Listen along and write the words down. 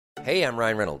Hey, I'm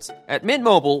Ryan Reynolds. At Mint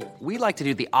Mobile, we like to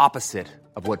do the opposite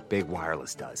of what Big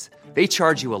Wireless does. They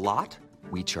charge you a lot,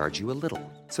 we charge you a little.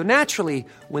 So naturally,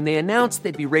 when they announced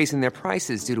they'd be raising their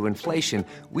prices due to inflation,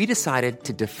 we decided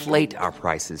to deflate our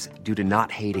prices due to not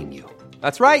hating you.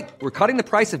 That's right. We're cutting the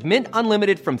price of Mint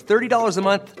Unlimited from $30 a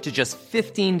month to just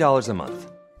 $15 a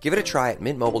month. Give it a try at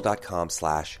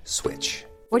mintmobile.com/switch.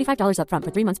 $45 up front for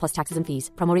 3 months plus taxes and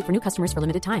fees. Promo rate for new customers for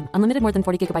limited time. Unlimited more than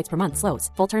 40 gigabytes per month. Slows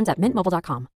full terms at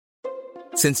mintmobile.com.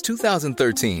 Since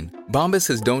 2013, Bombas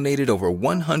has donated over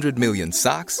 100 million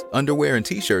socks, underwear, and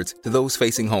T-shirts to those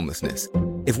facing homelessness.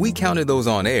 If we counted those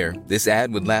on air, this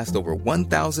ad would last over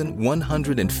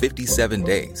 1,157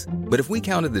 days. But if we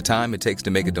counted the time it takes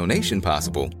to make a donation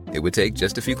possible, it would take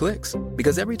just a few clicks.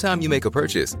 Because every time you make a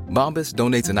purchase, Bombas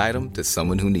donates an item to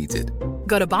someone who needs it.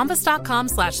 Go to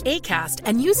bombas.com/ACAST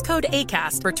and use code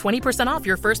ACAST for 20% off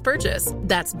your first purchase.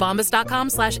 That's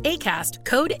bombas.com/ACAST,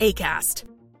 code ACAST.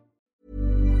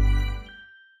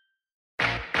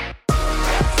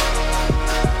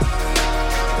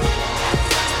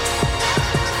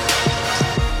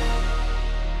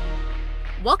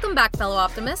 Welcome back, fellow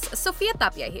optimists. Sophia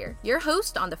Tapia here, your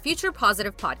host on the Future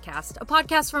Positive Podcast, a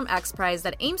podcast from X Prize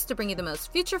that aims to bring you the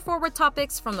most future-forward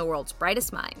topics from the world's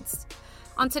brightest minds.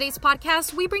 On today's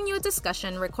podcast, we bring you a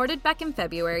discussion recorded back in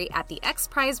February at the X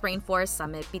Prize Rainforest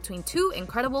Summit between two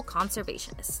incredible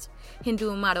conservationists,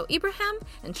 Hindu Umaro Ibrahim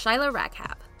and Shaila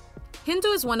Raghab. Hindu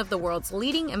is one of the world's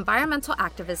leading environmental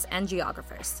activists and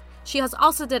geographers. She has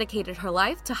also dedicated her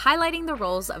life to highlighting the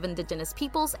roles of indigenous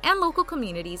peoples and local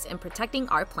communities in protecting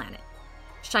our planet.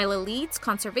 Shaila leads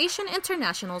Conservation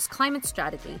International's climate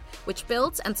strategy, which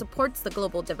builds and supports the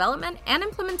global development and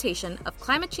implementation of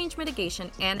climate change mitigation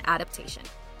and adaptation.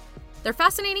 Their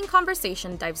fascinating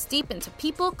conversation dives deep into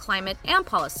people, climate, and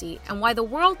policy, and why the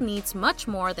world needs much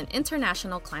more than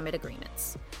international climate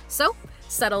agreements. So,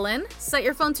 settle in, set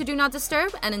your phone to Do Not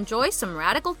Disturb, and enjoy some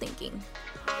radical thinking.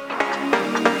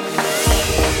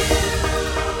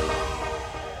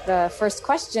 The first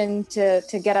question to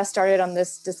get us started on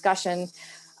this discussion,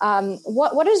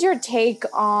 what is your take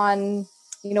on,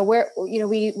 we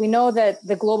know that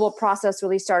the global process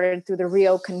really started through the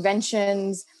Rio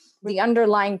Conventions. The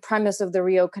underlying premise of the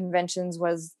Rio Conventions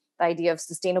was the idea of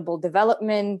sustainable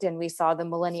development, and we saw the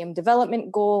Millennium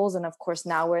Development Goals, and of course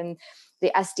now we're in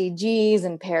the SDGs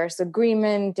and Paris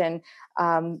Agreement and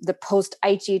the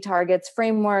post-Aichi targets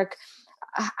framework.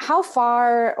 How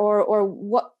far or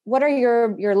what are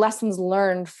your lessons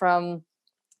learned from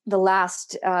the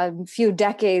last few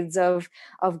decades of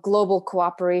global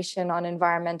cooperation on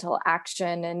environmental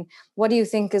action? And what do you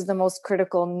think is the most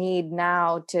critical need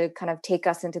now to kind of take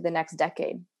us into the next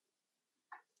decade?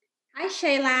 Hi,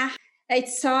 Shaila.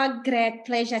 It's so great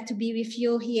pleasure to be with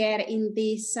you here in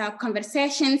these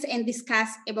conversations and discuss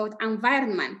about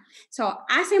environment. So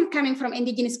as I'm coming from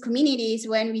indigenous communities,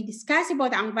 when we discuss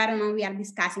about environment, we are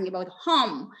discussing about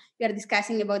home. We are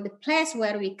discussing about the place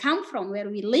where we come from, where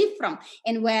we live from,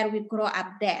 and where we grow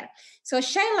up there. So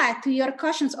Shaila, to your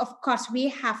questions, of course, we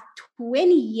have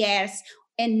 20 years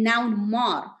and now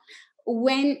more.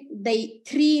 When the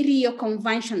 3 Rio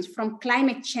Conventions, from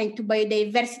climate change to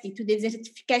biodiversity to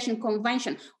desertification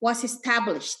convention, was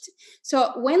established.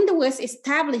 So when it was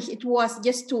established, it was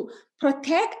just to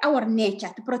protect our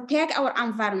nature, to protect our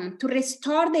environment, to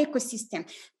restore the ecosystem,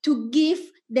 to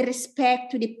give the respect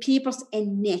to the peoples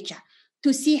and nature,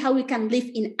 to see how we can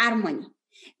live in harmony.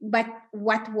 But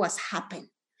what was happening?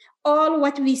 All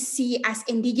what we see as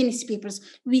indigenous peoples,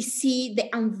 we see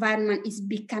the environment is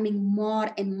becoming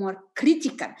more and more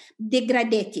critical,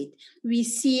 degraded. We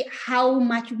see how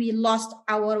much we lost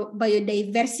our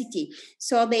biodiversity.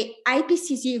 So the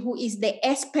IPCC, who is the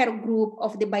expert group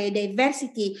of the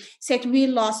biodiversity, said we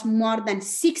lost more than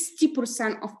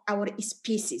 60% of our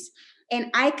species.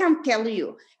 And I can tell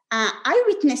you, I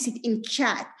witnessed it in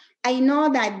Chad. I know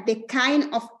that the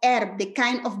kind of herb, the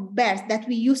kind of birds that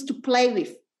we used to play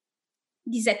with,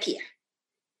 disappear.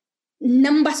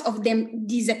 Numbers of them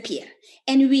disappear.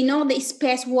 And we know the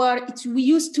space where we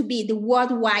used to be, the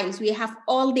world wilds. We have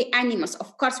all the animals.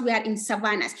 Of course, we are in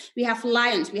savannas. We have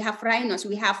lions, we have rhinos,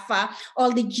 we have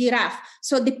all the giraffe.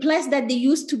 So the place that they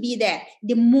used to be there,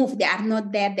 they moved, they are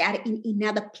not there, they are in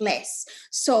another place.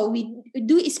 So we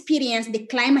do experience the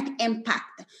climate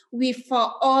impact with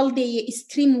all the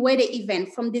extreme weather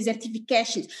events, from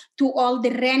desertification to all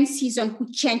the rain season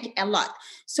who change a lot.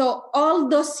 So all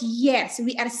those years,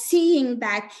 we are seeing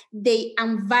that the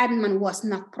environment was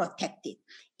not protected.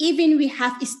 Even we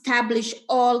have established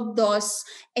all those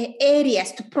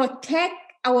areas to protect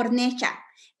our nature,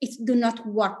 it do not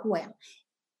work well.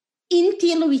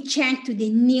 until we change to the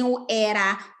new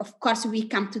era. Of course, we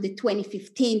come to the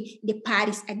 2015, the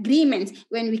Paris Agreement,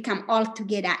 when we come all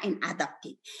together and adopt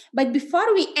it. But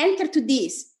before we enter to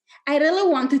this, I really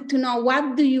wanted to know,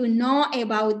 what do you know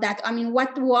about that? I mean,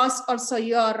 what was also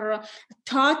your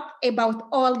thought about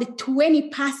all the 20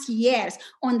 past years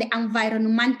on the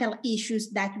environmental issues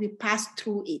that we passed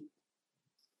through it?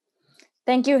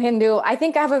 Thank you, Hindu. I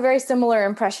think I have a very similar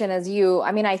impression as you.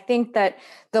 I mean, I think that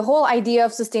the whole idea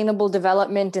of sustainable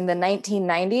development in the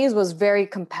 1990s was very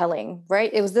compelling,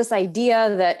 right? It was this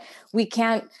idea that we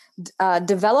can't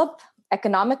develop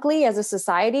economically as a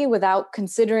society without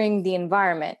considering the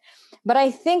environment. But I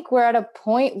think we're at a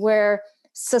point where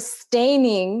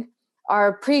sustaining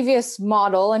our previous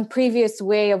model and previous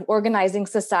way of organizing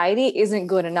society isn't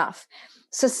good enough.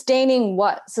 Sustaining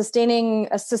what? Sustaining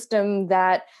a system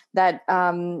that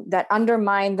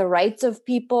undermines the rights of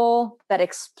people, that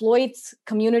exploits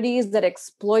communities, that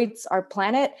exploits our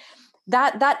planet.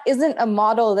 That isn't a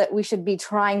model that we should be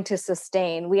trying to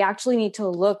sustain. We actually need to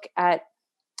look at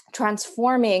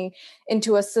transforming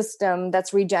into a system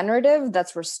that's regenerative,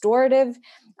 that's restorative,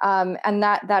 and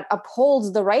that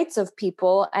upholds the rights of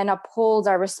people and upholds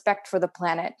our respect for the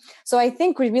planet. So I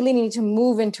think we really need to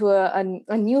move into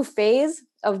a new phase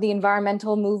of the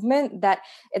environmental movement that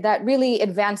really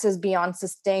advances beyond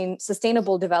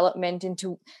sustainable development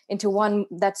into one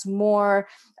that's more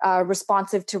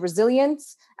responsive to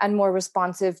resilience and more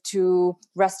responsive to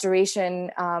restoration,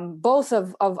 both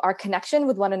of our connection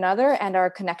with one another and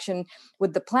our connection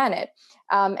with the planet.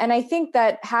 And I think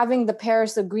that having the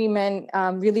Paris Agreement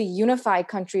really unify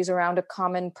countries around a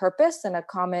common purpose and a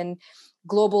common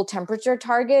global temperature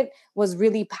target was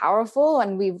really powerful.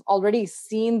 And we've already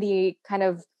seen the kind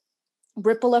of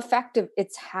ripple effect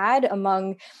it's had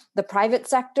among the private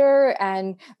sector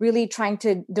and really trying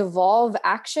to devolve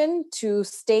action to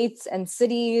states and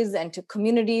cities and to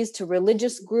communities, to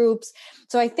religious groups.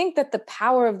 So I think that the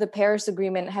power of the Paris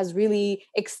Agreement has really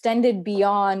extended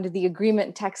beyond the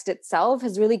agreement text itself,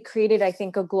 has really created, I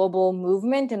think, a global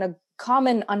movement and a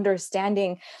common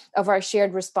understanding of our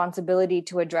shared responsibility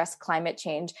to address climate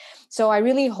change. So I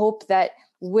really hope that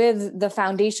with the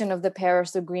foundation of the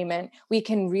Paris Agreement, we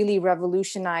can really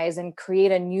revolutionize and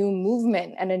create a new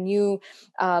movement and a new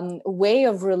way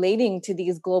of relating to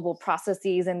these global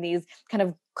processes and these kind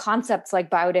of concepts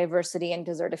like biodiversity and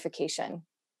desertification.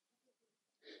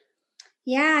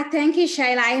 Yeah, thank you,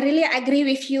 Shayla. I really agree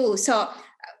with you. So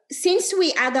since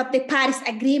we adopt the Paris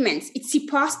Agreement, it's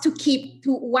supposed to keep to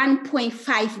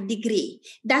 1.5 degree.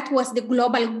 That was the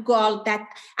global goal that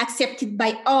accepted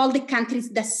by all the countries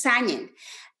that signed it.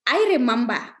 I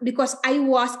remember because I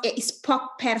was a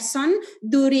spokesperson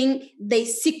during the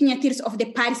signatures of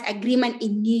the Paris Agreement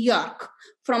in New York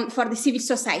for the civil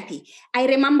society. I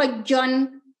remember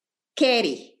John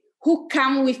Kerry, who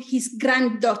came with his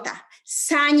granddaughter,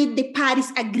 signed the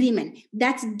Paris Agreement.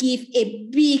 That gave a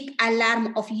big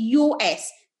alarm of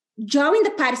US join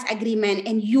the Paris Agreement,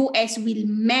 and US will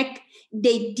make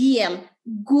the deal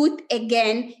good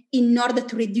again in order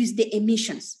to reduce the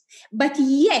emissions. But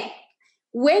yet,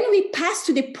 when we pass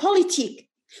to the politics,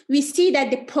 we see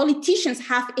that the politicians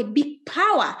have a big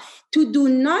power to do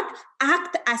not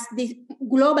act as the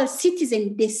global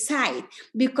citizen decide,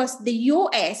 because the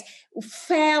US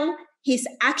failed his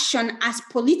action as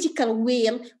political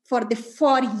will for the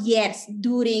 4 years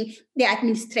during the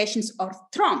administrations of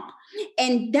Trump.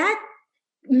 And that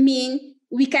means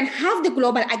we can have the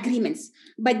global agreements,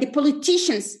 but the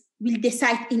politicians will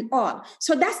decide in all.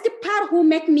 So that's the part who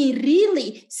make me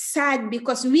really sad,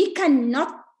 because we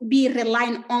cannot be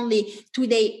relying only to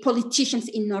the politicians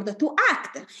in order to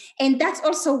act. And that's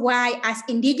also why, as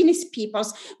indigenous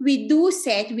peoples, we do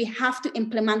say we have to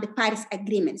implement the Paris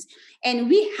Agreements. And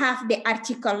we have the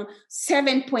Article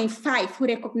 7.5, who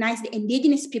recognize the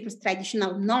indigenous people's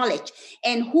traditional knowledge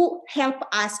and who help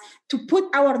us to put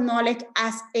our knowledge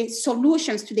as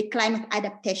solutions to the climate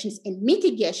adaptations and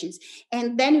mitigations.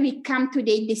 And then we come to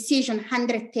the decision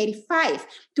 135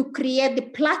 to create the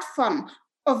platform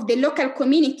of the local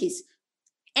communities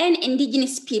and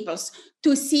indigenous peoples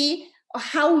to see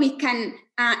how we can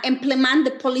implement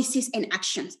the policies and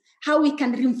actions, how we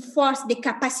can reinforce the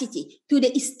capacity to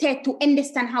the state to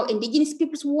understand how indigenous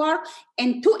peoples work,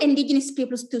 and to indigenous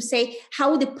peoples to say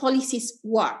how the policies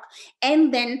work,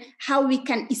 and then how we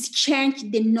can exchange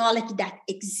the knowledge that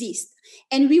exists.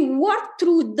 And we work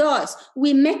through those,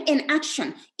 we make an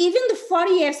action. Even the 4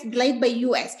 years delayed by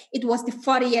US, it was the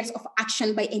 4 years of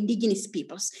action by indigenous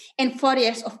peoples and 4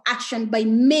 years of action by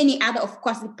many other, of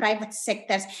course, the private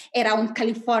sectors around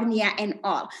California and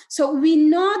all. So we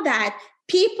know that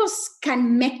people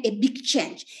can make a big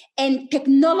change, and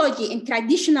technology and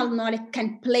traditional knowledge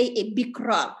can play a big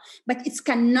role, but it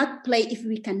cannot play if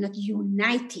we cannot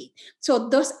unite it. So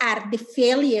those are the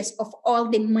failures of all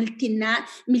the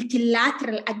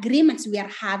multilateral agreements we are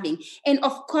having. And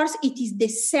of course, it is the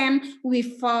same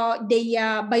with the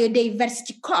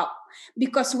biodiversity COP.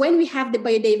 Because when we have the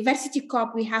biodiversity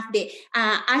COP, we have the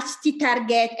HT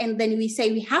target, and then we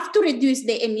say we have to reduce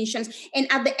the emissions. And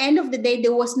at the end of the day,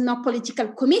 there was no political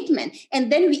commitment.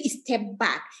 And then we step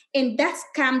back. And that's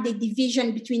come the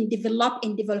division between developed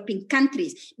and developing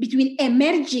countries, between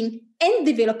emerging and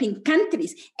developing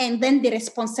countries. And then the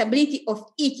responsibility of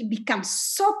each becomes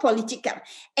so political.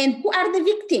 And who are the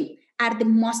victims? Are the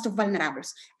most vulnerable?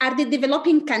 Are the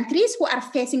developing countries who are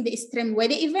facing the extreme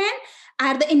weather event?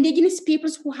 Are the indigenous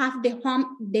peoples who have the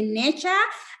home, the nature?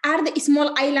 Are the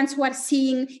small islands who are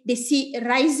seeing the sea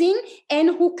rising and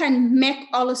who can make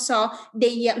also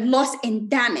the loss and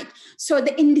damage? So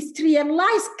the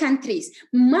industrialized countries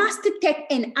must take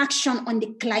an action on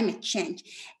the climate change.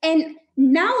 And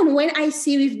now when I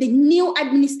see with the new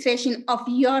administration of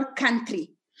your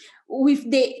country, with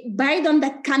the Biden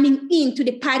that coming into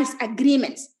the Paris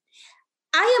agreements,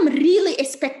 I am really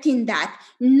expecting that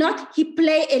not he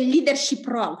play a leadership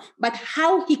role, but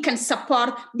how he can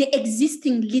support the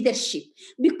existing leadership,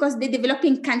 because the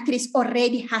developing countries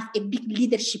already have a big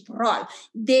leadership role.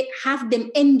 They have them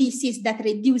NDCs that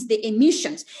reduce the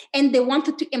emissions, and they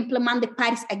wanted to implement the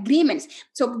Paris agreements.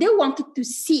 So they wanted to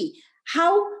see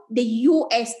how the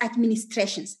US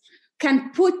administrations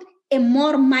can put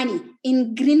more money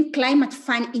in green climate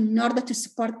fund in order to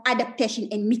support adaptation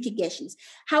and mitigations.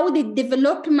 How the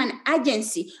development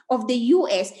agency of the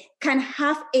US can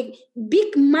have a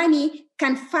big money,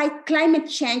 can fight climate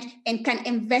change, and can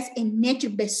invest in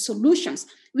nature-based solutions.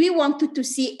 We wanted to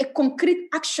see a concrete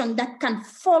action that can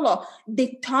follow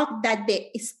the thought that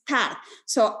they start.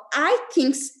 So I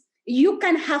think you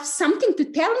can have something to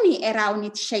tell me around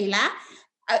it, Sheila.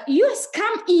 You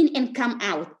come in and come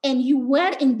out, and you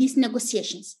were in these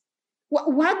negotiations.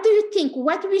 What do you think?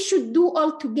 What we should do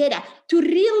all together to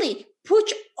really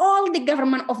push all the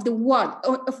government of the world,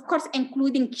 of course,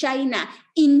 including China,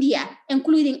 India,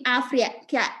 including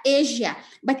Africa, Asia,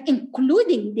 but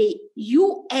including the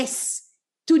US,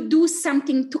 to do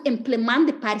something to implement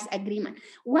the Paris Agreement?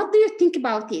 What do you think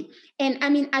about it? And I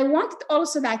mean, I wanted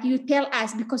also that you tell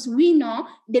us, because we know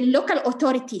the local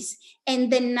authorities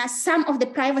and then some of the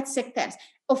private sectors,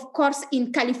 of course,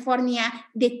 in California,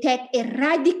 they take a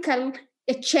radical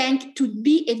change to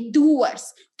be a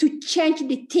doers, to change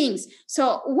the things.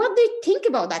 So what do you think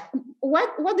about that?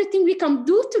 What do you think we can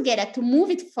do together to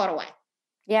move it forward?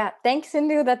 Yeah, thanks,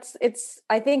 Sindhu. It's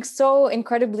I think so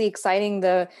incredibly exciting,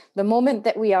 the moment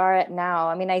that we are at now.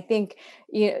 I mean, I think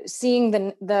seeing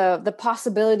the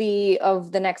possibility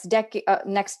of the next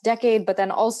decade, but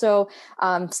then also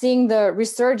seeing the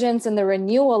resurgence and the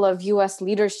renewal of U.S.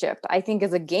 leadership, I think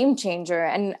is a game changer.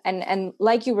 And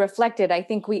like you reflected, I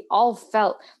think we all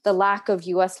felt the lack of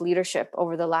U.S. leadership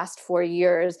over the last 4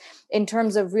 years in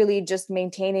terms of really just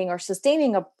maintaining or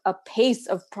sustaining a pace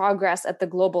of progress at the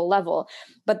global level.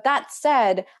 But that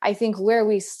said, I think where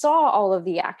we saw all of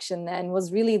the action then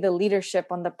was really the leadership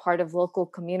on the part of local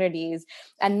communities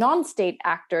and non-state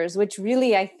actors, which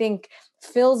really, I think,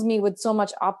 fills me with so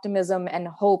much optimism and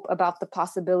hope about the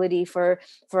possibility for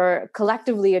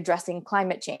collectively addressing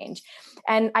climate change.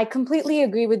 And I completely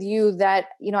agree with you that,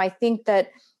 I think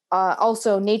that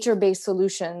also nature-based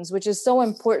solutions, which is so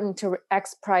important to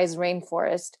XPRIZE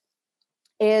Rainforest,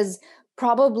 is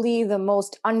probably the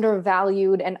most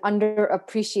undervalued and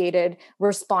underappreciated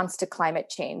response to climate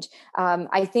change.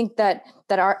 I think that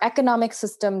our economic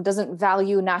system doesn't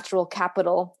value natural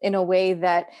capital in a way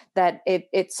that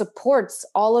it supports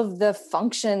all of the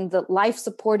functions, the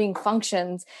life-supporting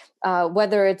functions,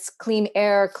 whether it's clean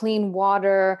air, clean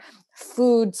water,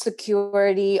 food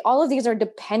security. All of these are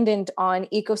dependent on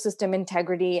ecosystem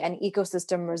integrity and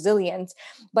ecosystem resilience,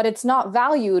 but it's not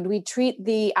valued. We treat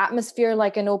the atmosphere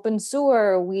like an open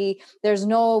sewer. There's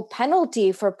no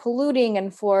penalty for polluting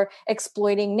and for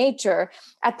exploiting nature.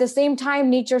 At the same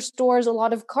time, nature stores a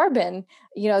lot of carbon.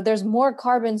 There's more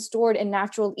carbon stored in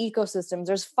natural ecosystems.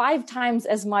 There's 5 times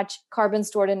as much carbon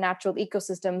stored in natural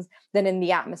ecosystems than in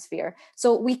the atmosphere.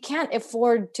 So we can't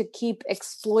afford to keep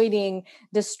exploiting,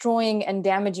 destroying, and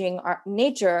damaging our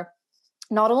nature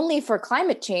not only for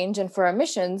climate change and for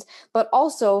emissions, but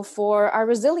also for our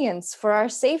resilience, for our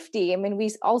safety. I mean,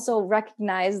 we also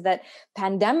recognize that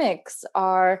pandemics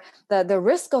are, the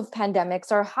risk of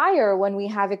pandemics are higher when we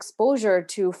have exposure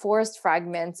to forest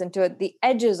fragments and to the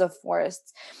edges of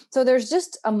forests. So there's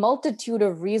just a multitude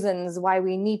of reasons why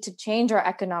we need to change our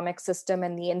economic system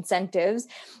and the incentives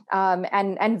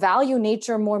and value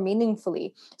nature more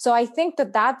meaningfully. So I think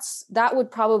that would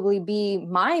probably be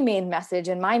my main message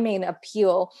and my main appeal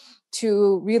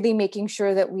to really making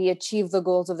sure that we achieve the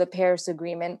goals of the Paris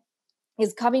Agreement,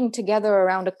 is coming together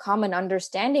around a common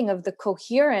understanding of the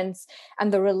coherence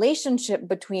and the relationship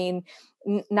between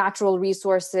natural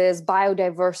resources,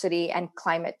 biodiversity, and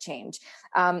climate change.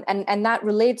 And that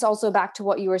relates also back to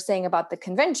what you were saying about the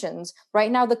conventions.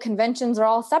 Right now, the conventions are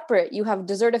all separate. You have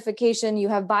desertification, you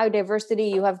have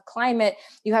biodiversity, you have climate,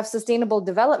 you have sustainable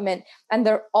development, and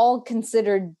they're all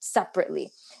considered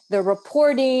separately. The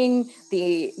reporting,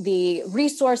 the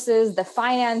resources, the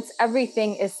finance,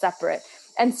 everything is separate.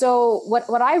 And so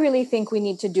what I really think we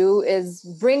need to do is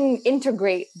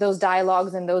integrate those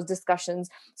dialogues and those discussions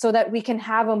so that we can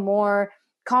have a more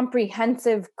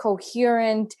comprehensive,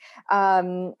 coherent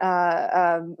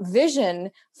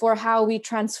vision for how we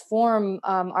transform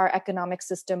our economic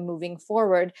system moving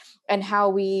forward, and how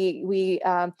we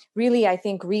really, I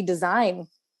think, redesign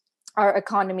our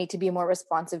economy to be more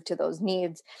responsive to those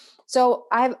needs. So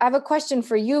I have a question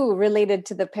for you related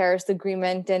to the Paris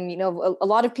Agreement. And, a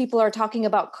lot of people are talking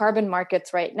about carbon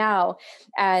markets right now,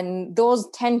 and those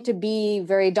tend to be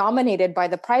very dominated by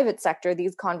the private sector,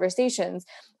 these conversations.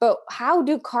 But how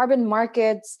do carbon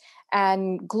markets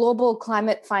and global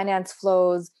climate finance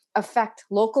flows affect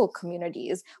local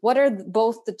communities? What are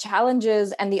both the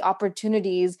challenges and the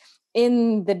opportunities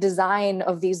in the design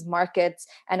of these markets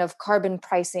and of carbon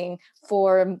pricing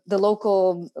for the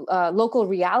local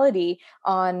reality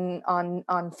on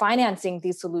financing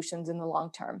these solutions in the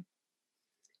long term?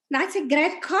 That's a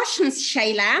great question,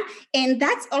 Shayla. And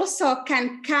that also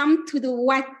can come to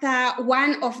what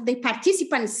one of the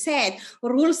participants said,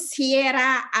 Rul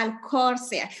Sierra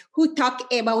Alcorce, who talked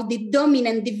about the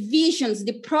dominant divisions,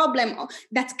 the problem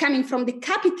that's coming from the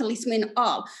capitalism and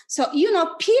all. So,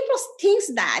 people think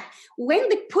that when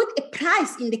they put a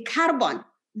price in the carbon,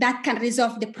 that can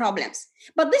resolve the problems.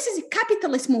 But this is a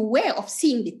capitalism way of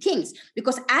seeing the things,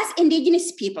 because as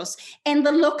indigenous peoples and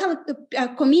the local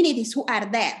communities who are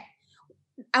there,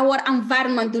 our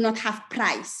environment do not have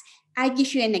price. I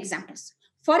give you an example.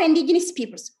 For indigenous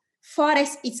peoples,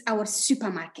 forest is our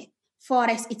supermarket.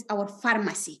 Forest is our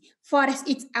pharmacy. Forest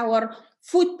is our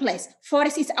food place.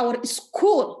 Forest is our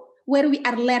school, where we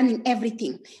are learning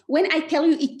everything. When I tell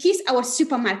you it is our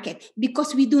supermarket,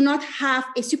 because we do not have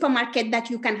a supermarket that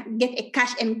you can get a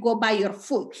cash and go buy your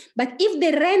food. But if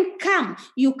the rain come,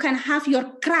 you can have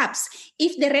your crops.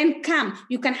 If the rain come,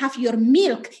 you can have your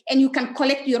milk and you can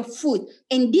collect your food.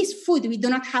 And this food, we do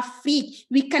not have fridge.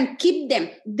 We can keep them,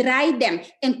 dry them,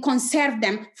 and conserve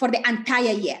them for the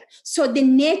entire year. So the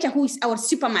nature, who is our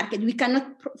supermarket, we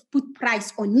cannot put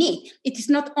price on it. It is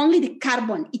not only the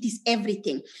carbon, it is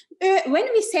everything. When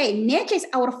we say nature is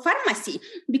our pharmacy,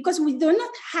 because we do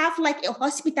not have like a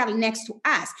hospital next to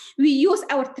us, we use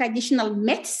our traditional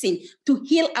medicine to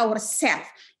heal ourselves,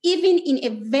 even in a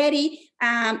very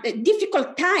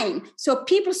difficult time. So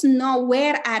people know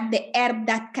where are the herbs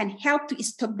that can help to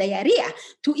stop diarrhea,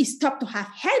 to stop to have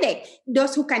headache,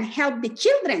 those who can help the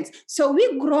children. So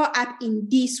we grow up in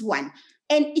this one.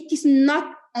 And it is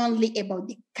not only about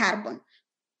the carbon.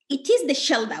 It is the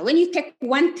shelter. When you take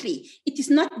one tree, it is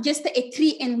not just a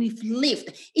tree and we've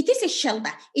lived. It is a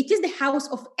shelter. It is the house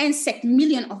of insects,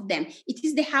 millions of them. It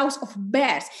is the house of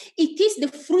birds. It is the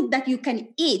fruit that you can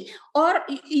eat, or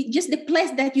just the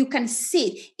place that you can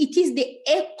sit. It is the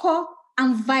eco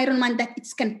environment that it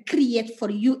can create for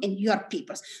you and your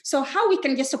peoples. So how we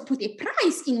can just put a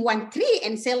price in one tree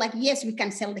and say like, yes, we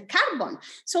can sell the carbon.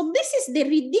 So this is the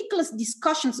ridiculous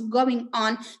discussions going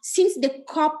on since the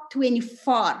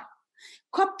COP24.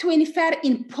 COP24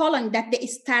 in Poland, that they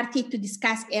started to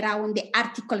discuss around the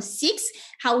Article 6,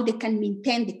 how they can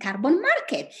maintain the carbon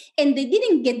market. And they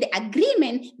didn't get the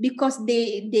agreement because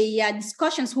the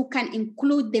discussions who can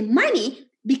include the money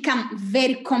become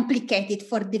very complicated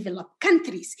for developed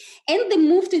countries. And the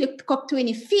move to the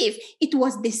COP25, it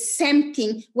was the same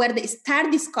thing, where they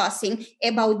start discussing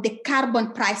about the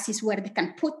carbon prices where they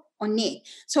can put on it.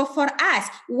 So for us,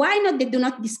 why not they do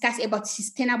not discuss about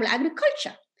sustainable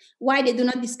agriculture? Why they do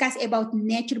not discuss about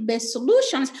nature-based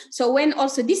solutions? So when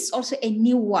also, this is also a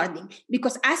new wording,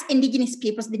 because as indigenous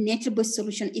peoples, the nature-based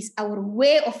solution is our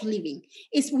way of living.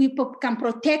 Is we can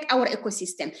protect our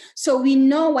ecosystem. So we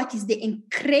know what is the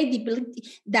incredibility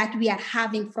that we are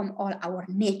having from all our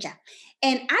nature.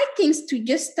 And I think to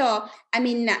just,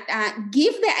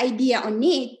 give the idea on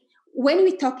it, when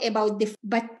we talk about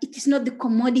but it is not the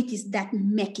commodities that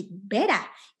make it better.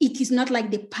 It is not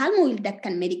like the palm oil that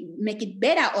can make it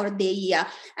better, or the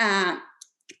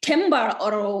timber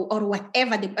or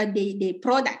whatever the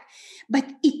product. But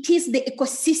it is the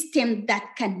ecosystem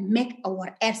that can make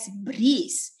our earth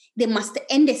breathe. They must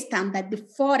understand that the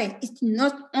forest is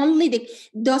not only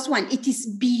those one, it is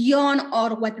beyond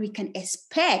all what we can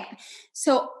expect.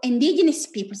 So indigenous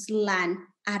people's land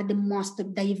are the most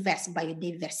diverse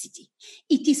biodiversity.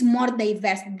 It is more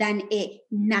diverse than a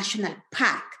national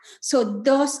park. So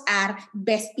those are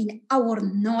based in our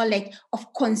knowledge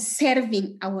of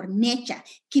conserving our nature,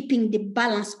 keeping the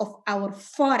balance of our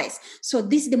forest. So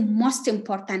this is the most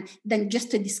important than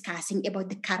just discussing about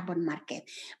the carbon market.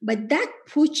 But that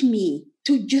puts me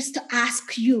to just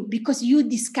ask you, because you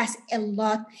discuss a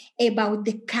lot about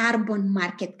the carbon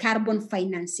market, carbon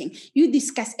financing. You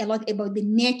discuss a lot about the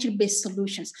nature-based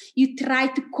solutions. You try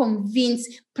to convince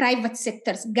private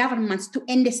sectors, governments to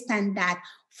understand that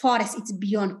forest is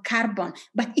beyond carbon,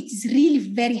 but it is really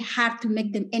very hard to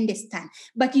make them understand.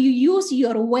 But you use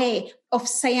your way of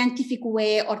scientific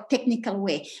way or technical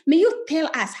way. May you tell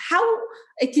us how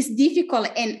it is difficult,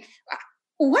 and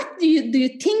what do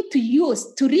you think to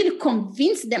use to really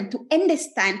convince them to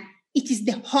understand it is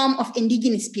the home of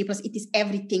indigenous peoples, it is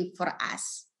everything for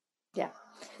us? Yeah.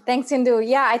 Thanks, Hindu.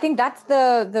 Yeah, I think that's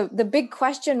the big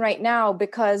question right now,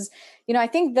 because, I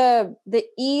think the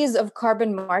ease of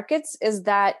carbon markets is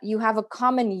that you have a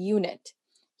common unit.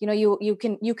 You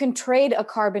can trade a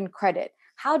carbon credit.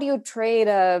 How do you trade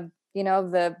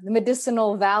the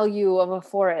medicinal value of a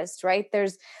forest, right?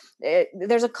 There's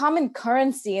a common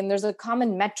currency and there's a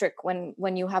common metric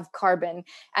when you have carbon,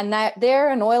 and that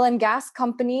an oil and gas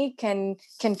company can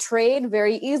trade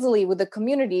very easily with the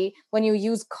community when you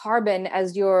use carbon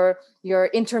as your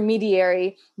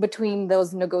intermediary between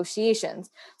those negotiations.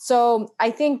 So I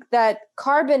think that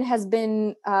carbon has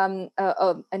been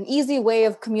an easy way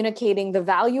of communicating the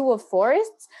value of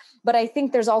forests, but I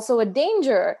think there's also a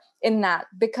danger in that,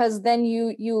 because then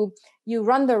you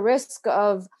run the risk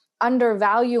of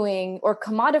undervaluing or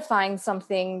commodifying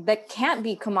something that can't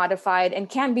be commodified and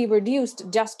can't be reduced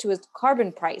just to its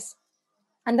carbon price.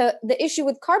 And the issue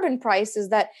with carbon price is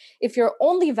that if you're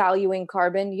only valuing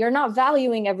carbon, you're not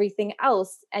valuing everything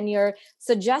else, and you're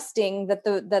suggesting that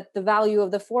the value of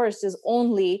the forest is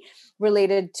only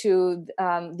related to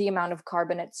the amount of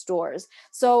carbon it stores.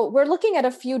 So we're looking at a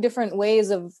few different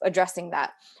ways of addressing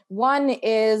that. One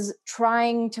is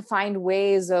trying to find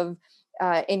ways of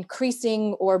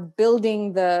increasing or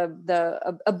building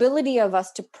the ability of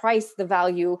us to price the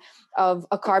value of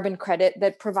a carbon credit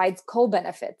that provides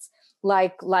co-benefits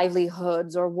like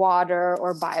livelihoods or water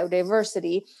or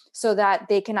biodiversity, so that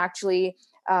they can actually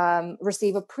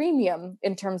receive a premium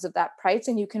in terms of that price,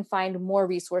 and you can find more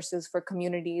resources for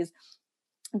communities.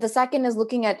 The second is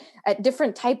looking at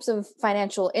different types of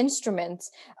financial instruments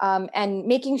and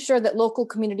making sure that local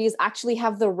communities actually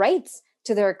have the rights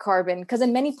to their carbon, because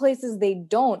in many places they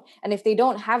don't. And if they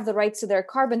don't have the rights to their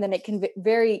carbon, then it can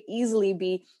very easily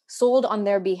be sold on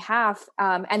their behalf,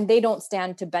 and they don't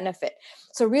stand to benefit.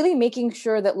 So really making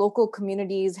sure that local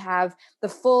communities have the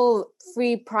full,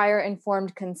 free, prior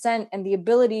informed consent and the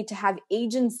ability to have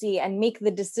agency and make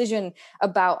the decision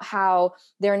about how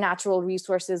their natural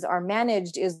resources are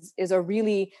managed is a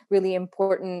really, really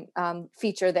important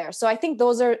feature there. So I think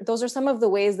those are some of the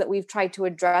ways that we've tried to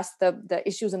address the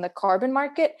issues in the carbon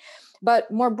market.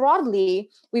 But more broadly,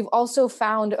 we've also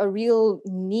found a real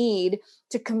need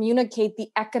to communicate the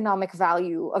economic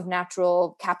value of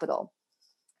natural capital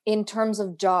in terms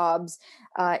of jobs,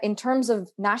 in terms of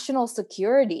national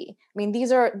security. I mean,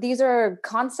 these are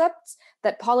concepts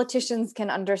that politicians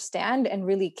can understand and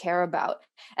really care about.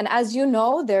 And as you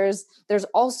know, there's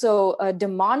also a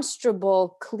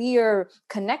demonstrable, clear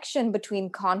connection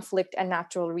between conflict and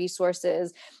natural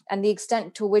resources, and the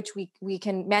extent to which we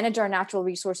can manage our natural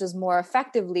resources more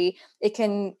effectively. It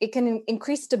can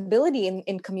increase stability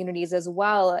in communities as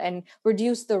well, and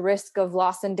reduce the risk of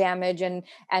loss and damage and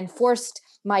forced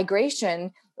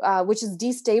migration, which is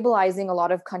destabilizing a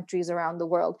lot of countries around the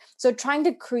world. So trying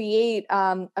to create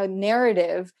a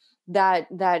narrative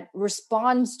that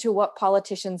responds to what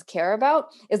politicians care about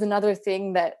is another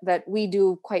thing that we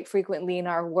do quite frequently in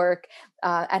our work,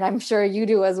 and I'm sure you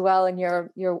do as well in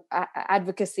your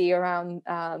advocacy around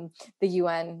the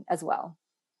UN as well.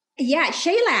 Yeah,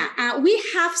 Shayla, we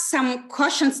have some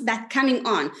questions that coming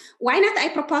on. Why not I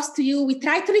propose to you, we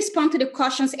try to respond to the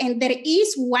questions, and there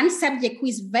is one subject who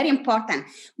is very important.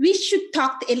 We should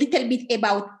talk a little bit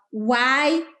about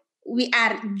why we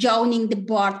are joining the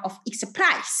board of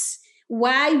XPRIZE,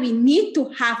 why we need to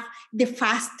have the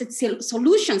fast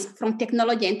solutions from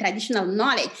technology and traditional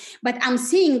knowledge. But I'm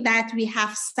seeing that we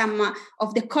have some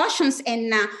of the questions,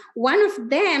 and one of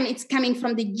them is coming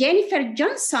from the Jennifer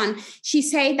Johnson. She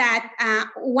said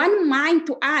that one mind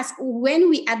to ask, when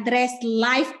we address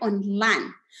life on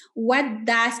land, what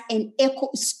does an eco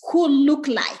school look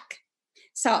like?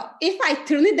 So if I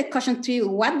turn the question to you,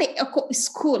 what the eco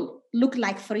school look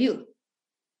like for you?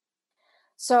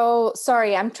 So,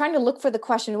 sorry, I'm trying to look for the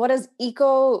question. What is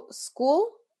eco school?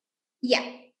 Yeah.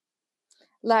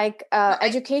 Like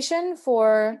education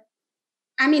for?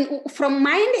 I mean, from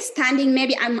my understanding,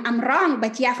 maybe I'm wrong,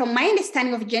 but yeah, from my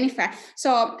understanding of Jennifer,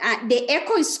 so the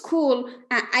eco school,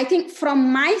 I think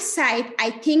from my side,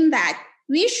 I think that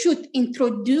we should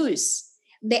introduce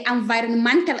the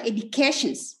environmental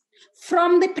educations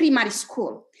from the primary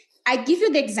school. I give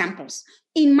you the examples.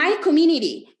 In my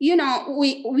community, you know,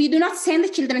 we do not send the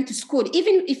children to school.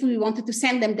 Even if we wanted to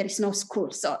send them, there is no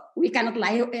school. So we cannot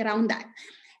lie around that.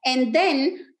 And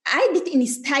then I did a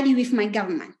study with my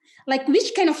government, like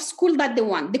which kind of school that they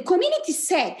want. The community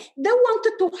said they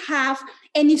wanted to have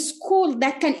any school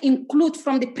that can include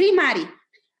from the primary,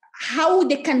 how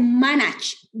they can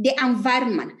manage the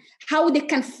environment, how they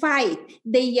can fight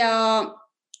the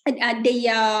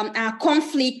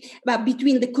conflict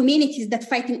between the communities that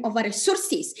fighting over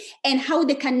resources, and how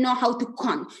they can know how to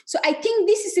con. So I think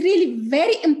this is really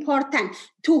very important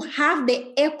to have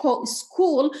the eco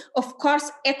school. Of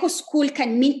course, eco school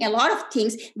can mean a lot of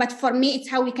things, but for me, it's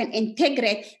how we can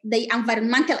integrate the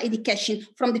environmental education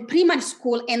from the primary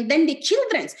school, and then the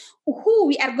children who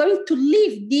we are going to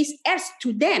leave this earth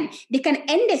to them, they can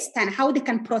understand how they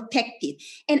can protect it.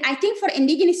 And I think for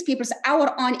indigenous peoples,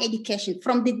 our own education,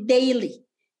 from the daily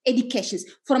educations,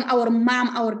 from our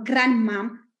mom, our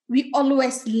grandmom, we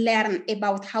always learn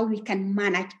about how we can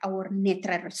manage our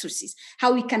natural resources,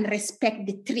 how we can respect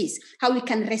the trees, how we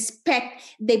can respect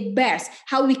the birds,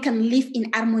 how we can live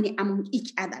in harmony among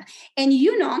each other. And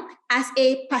you know, as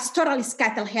a pastoralist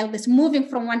cattle health moving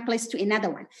from one place to another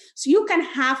one, so you can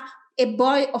have a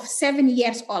boy of 7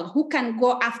 years old who can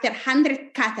go after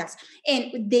 100 cattle,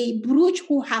 and they brood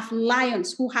who have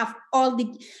lions, who have all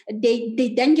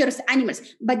the dangerous animals,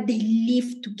 but they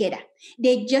live together.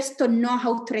 They just don't know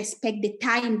how to respect the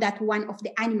time that one of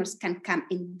the animals can come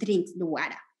and drink the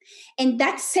water. And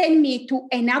that sent me to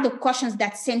another question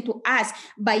that's sent to us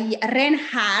by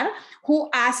Reinhard, who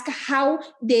asked how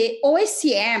the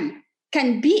OSCM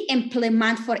can be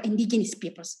implemented for indigenous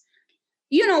peoples.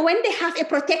 You know, when they have a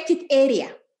protected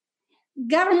area,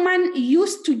 government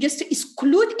used to just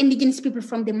exclude indigenous people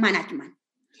from the management.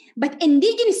 But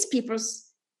indigenous peoples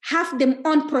have their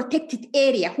own protected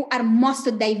area who are most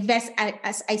diverse,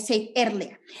 as I said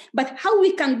earlier. But how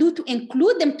we can do to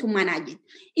include them to manage it?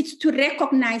 It's to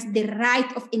recognize the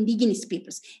right of indigenous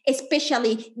peoples,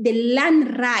 especially the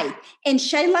land right. And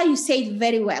Shayla, you said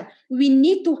very well, we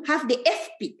need to have the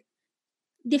FP,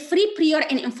 the free, prior,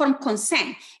 and informed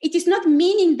consent. It is not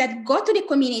meaning that go to the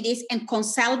communities and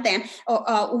consult them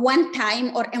one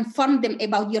time or inform them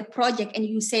about your project and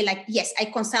you say like, yes, I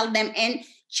consult them and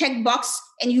check box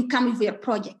and you come with your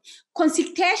project.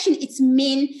 Consultation, it's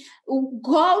mean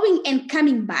going and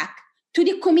coming back to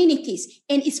the communities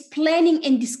and is planning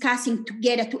and discussing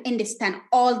together to understand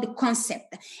all the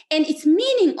concept. And it's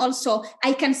meaning also,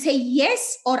 I can say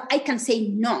yes or I can say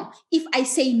no. If I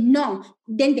say no,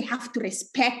 then they have to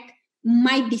respect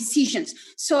my decisions.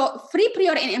 So free,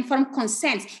 prior, and informed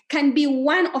consent can be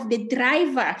one of the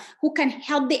driver who can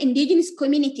help the indigenous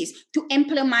communities to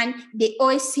implement the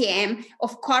OSCM,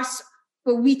 of course,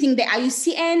 within the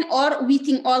IUCN or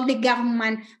within all the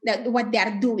government that what they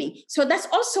are doing. So that's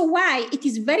also why it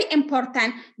is very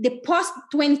important the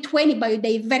post-2020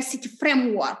 biodiversity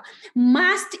framework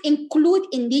must include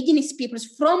indigenous peoples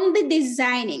from the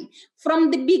designing,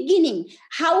 from the beginning,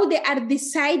 how they are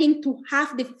deciding to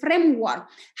have the framework,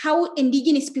 how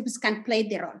indigenous peoples can play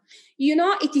their role. You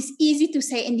know, it is easy to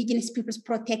say indigenous peoples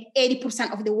protect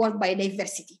 80% of the world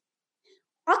biodiversity.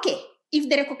 Okay, if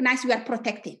they recognize we are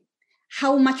protecting,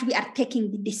 how much we are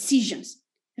taking the decisions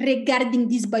regarding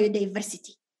this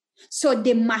biodiversity. So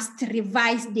they must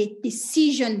revise the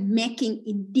decision making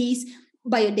in this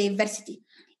biodiversity.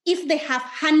 If they have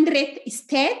 100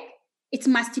 states, it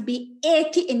must be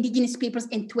 80 indigenous peoples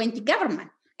and 20 government.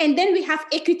 And then we have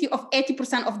equity of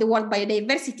 80% of the world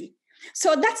biodiversity.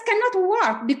 So that cannot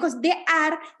work because they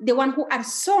are the one who are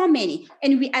so many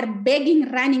and we are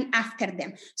begging, running after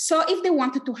them. So if they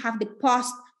wanted to have the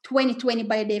post 2020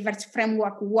 biodiversity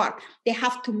framework work, they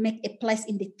have to make a place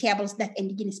in the tables that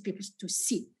indigenous peoples to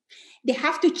sit. They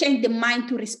have to change the mind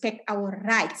to respect our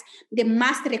rights. They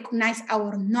must recognize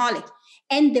our knowledge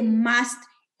and they must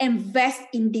invest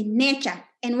in the nature.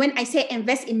 And when I say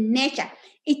invest in nature,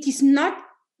 it is not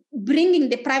bringing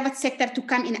the private sector to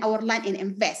come in our land and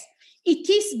invest. It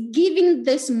is giving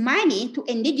this money to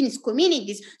indigenous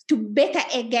communities to better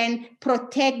again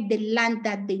protect the land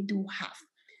that they do have.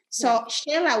 So,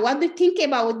 Sheila, what do you think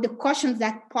about the questions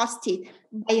that posted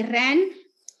by Ren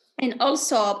and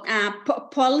also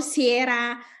Paul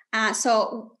Sierra?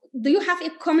 So, do you have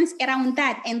any comments around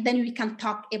that? And then we can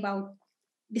talk about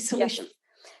the solution. Yes.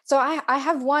 So I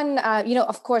have one,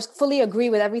 of course, fully agree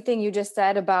with everything you just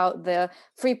said about the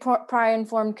free prior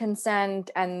informed consent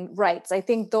and rights. I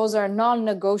think those are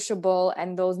non-negotiable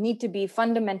and those need to be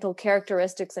fundamental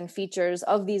characteristics and features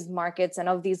of these markets and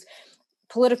of these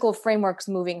political frameworks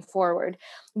moving forward.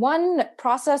 One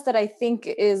process that I think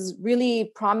is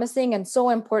really promising and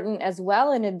so important as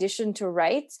well, in addition to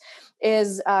rights,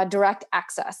 is direct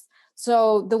access.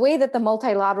 So the way that the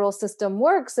multilateral system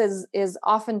works is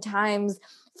oftentimes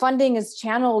funding is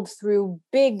channeled through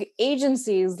big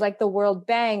agencies like the World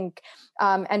Bank,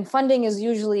 and funding is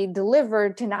usually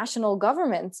delivered to national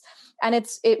governments. And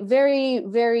it very,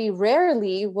 very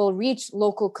rarely will reach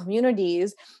local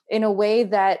communities in a way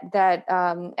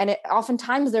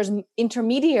oftentimes there's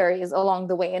intermediaries along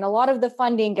the way. And a lot of the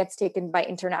funding gets taken by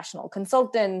international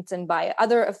consultants and by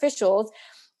other officials.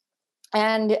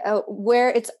 And where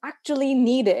it's actually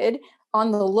needed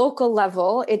on the local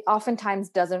level, it oftentimes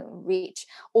doesn't reach,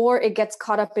 or it gets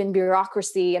caught up in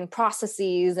bureaucracy and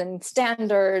processes and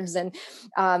standards.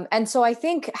 And so I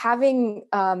think having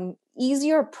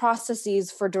easier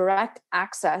processes for direct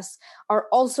access are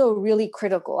also really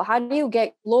critical. How do you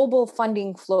get global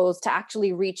funding flows to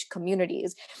actually reach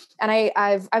communities? And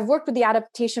I've worked with the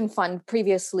Adaptation Fund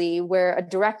previously, where a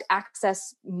direct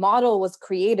access model was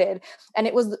created, and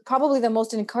it was probably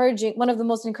one of the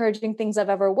most encouraging things I've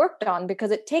ever worked on, because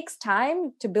it takes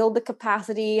time to build the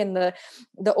capacity and the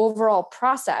overall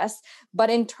process. But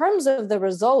in terms of the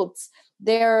results,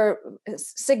 they're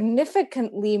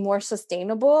significantly more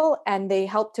sustainable, and they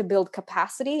help to build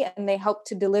capacity, and they help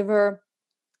to deliver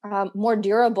more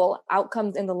durable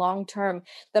outcomes in the long term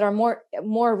that are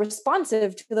more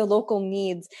responsive to the local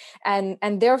needs and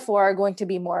therefore are going to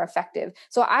be more effective.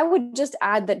 So I would just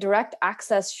add that direct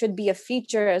access should be a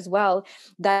feature as well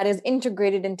that is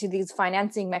integrated into these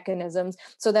financing mechanisms,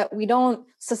 so that we don't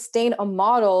sustain a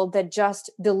model that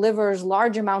just delivers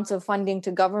large amounts of funding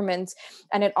to governments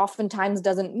and it oftentimes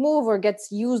doesn't move or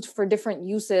gets used for different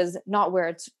uses, not where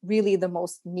it's really the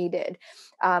most needed.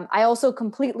 I also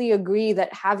completely agree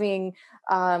that having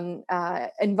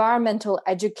environmental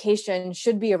education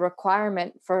should be a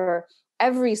requirement for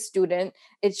every student.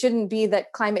 It shouldn't be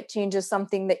that climate change is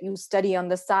something that you study on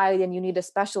the side and you need a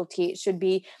specialty. It should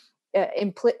be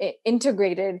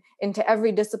integrated into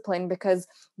every discipline, because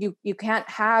you can't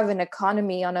have an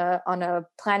economy on a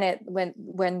planet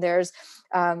when there's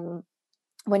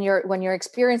when you're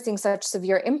experiencing such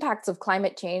severe impacts of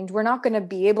climate change. We're not going to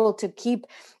be able to keep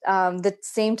the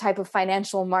same type of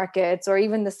financial markets or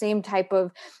even the same type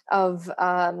of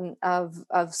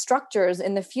structures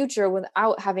in the future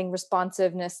without having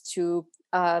responsiveness to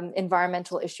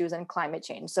environmental issues and climate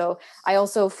change. So I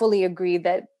also fully agree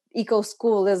that eco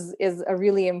school is a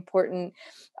really important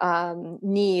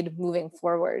need moving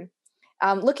forward.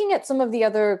 Looking at some of the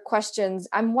other questions,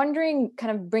 I'm wondering,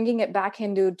 kind of bringing it back,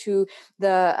 Hindu, to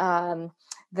the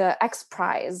X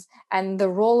Prize and the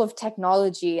role of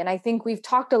technology. And I think we've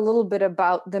talked a little bit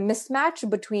about the mismatch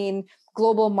between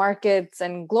global markets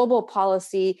and global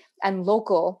policy and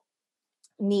local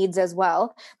needs as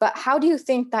well. But how do you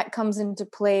think that comes into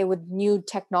play with new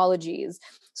technologies?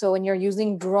 So when you're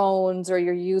using drones or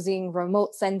you're using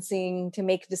remote sensing to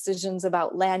make decisions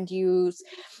about land use,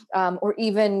 or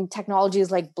even technologies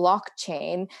like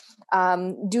blockchain,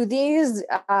 do these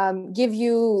give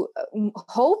you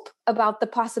hope about the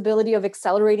possibility of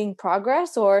accelerating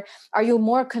progress, or are you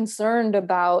more concerned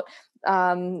about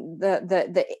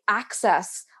the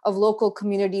access of local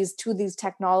communities to these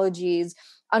technologies,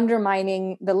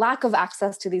 undermining the lack of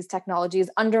access to these technologies,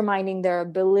 undermining their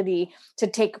ability to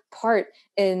take part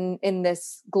in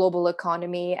this global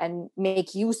economy and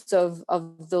make use of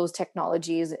those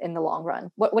technologies in the long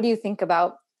run? What do you think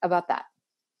about that?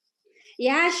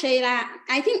 Yeah, Sheila,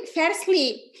 I think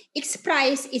firstly,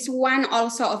 XPRIZE is one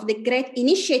also of the great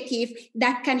initiative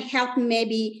that can help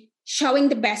maybe showing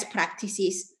the best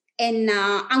practices and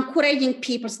encouraging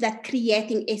people that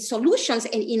creating solutions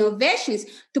and innovations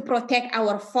to protect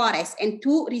our forests and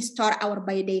to restore our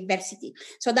biodiversity.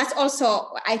 So that's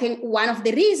also, I think, one of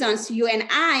the reasons you and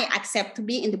I accept to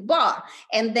be in the board,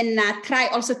 and then try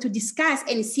also to discuss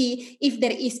and see if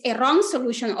there is a wrong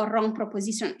solution or wrong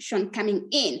proposition coming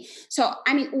in. So,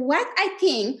 I mean, what I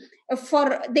think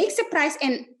for the XPRIZE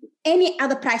and any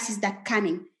other prizes that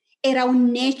coming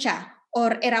around nature,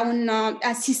 or around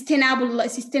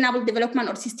sustainable development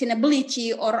or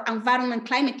sustainability or environment,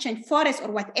 climate change, forest,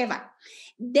 or whatever,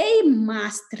 they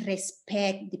must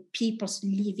respect the peoples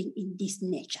living in this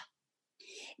nature.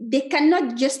 They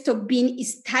cannot just be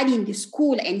studying the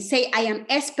school and say, I am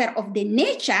expert of the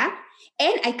nature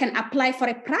and I can apply for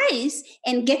a prize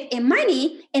and get a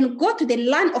money and go to the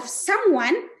land of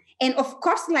someone. And of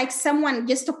course, like someone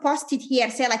just to post it here,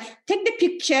 say like, take the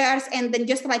pictures and then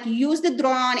just like use the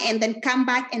drone and then come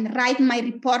back and write my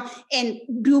report and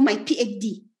do my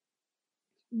PhD.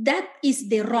 That is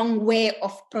the wrong way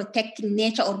of protecting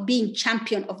nature or being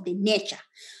champion of the nature.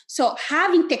 So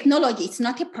having technology, it's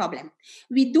not a problem.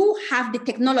 We do have the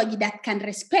technology that can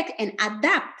respect and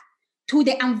adapt to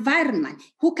the environment,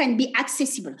 who can be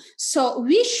accessible. So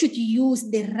we should use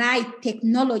the right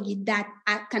technology that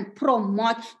can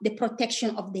promote the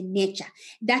protection of the nature,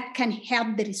 that can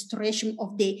help the restoration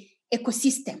of the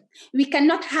ecosystem. We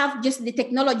cannot have just the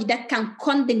technology that can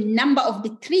count the number of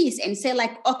the trees and say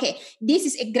like, okay, this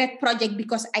is a great project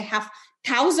because I have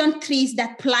 1,000 trees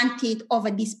that planted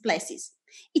over these places.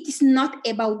 It is not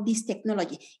about this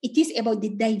technology. It is about the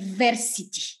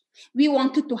diversity. We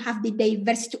wanted to have the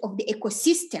diversity of the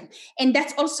ecosystem. And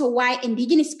that's also why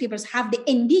indigenous peoples have the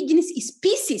indigenous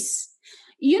species.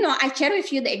 You know, I share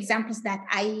with you the examples that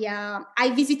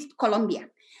I visited Colombia.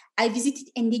 I visited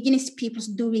indigenous peoples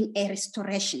doing a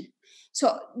restoration.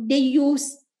 So they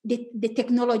use the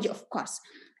technology, of course,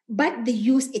 but they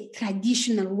use a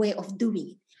traditional way of doing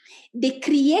it. They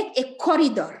create a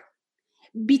corridor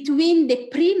between the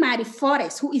primary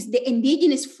forest, who is the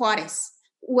indigenous forest,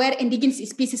 where indigenous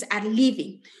species are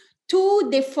living, to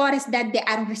the forest that they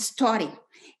are restoring.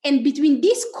 And between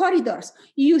these corridors,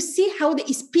 you see how the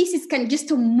species can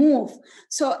just move.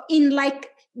 So in like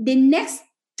the next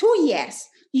 2 years,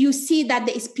 you see that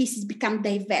the species become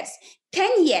diverse.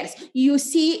 10 years, you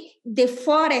see the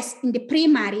forest in the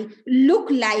primary look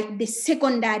like the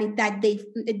secondary that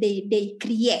they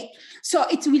create. So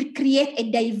it will create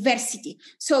a diversity.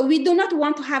 So we do not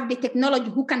want to have the technology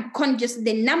who can conjure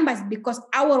the numbers, because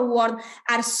our world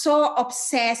are so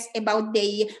obsessed about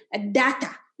the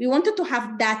data. We wanted to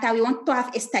have data. We want to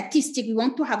have a statistic. We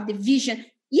want to have the vision.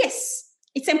 Yes,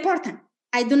 it's important.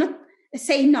 I do not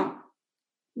say no.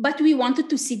 But we wanted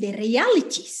to see the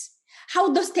realities,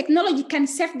 how those technology can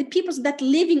serve the peoples that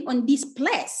living on this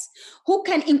place, who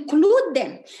can include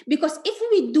them. Because if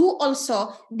we do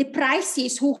also the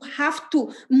prices who have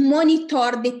to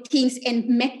monitor the things and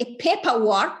make a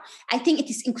paperwork, I think it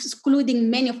is excluding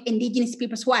many of indigenous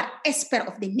peoples who are expert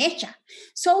of the nature.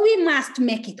 So we must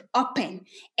make it open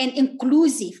and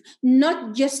inclusive,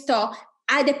 not just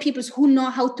other peoples who know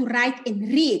how to write and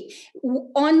read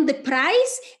on the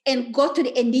price and go to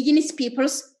the indigenous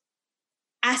peoples,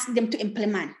 ask them to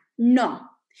implement. No.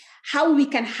 How we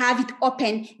can have it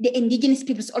open, the indigenous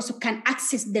peoples also can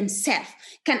access themselves,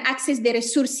 can access the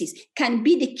resources, can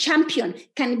be the champion,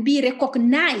 can be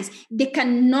recognized. They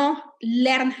can know,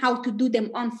 learn how to do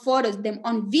them on photos, them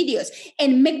on videos,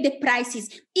 and make the prices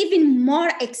even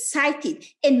more excited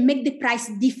and make the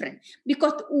price different.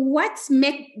 Because what's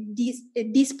make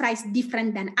this price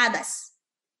different than others?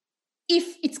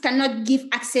 If it cannot give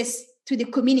access to the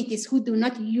communities who do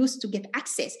not use to get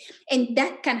access. And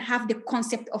that can have the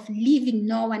concept of leaving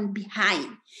no one behind.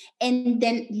 And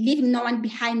then leaving no one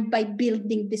behind by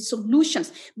building the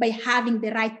solutions, by having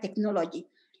the right technology.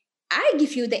 I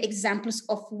give you the examples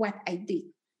of what I did.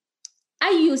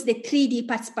 I use the 3D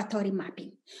participatory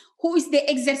mapping, who is the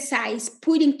exercise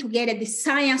putting together the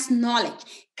science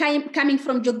knowledge, coming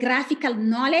from geographical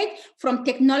knowledge, from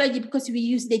technology, because we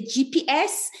use the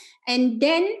GPS, and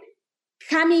then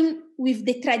coming with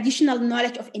the traditional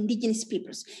knowledge of indigenous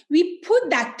peoples. We put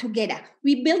that together.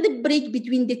 We build a bridge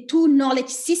between the two knowledge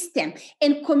systems,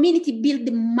 and community build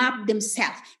the map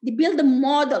themselves. They build the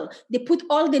model. They put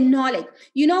all the knowledge.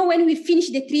 You know, when we finish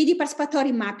the 3D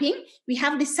participatory mapping, we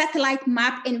have the satellite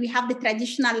map and we have the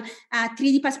traditional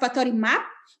 3D participatory map.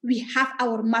 We have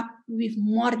our map with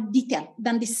more detail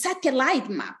than the satellite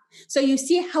map. So you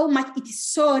see how much it is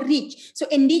so rich. So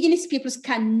indigenous peoples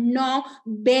can know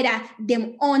better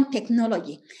their own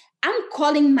technology. I'm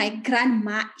calling my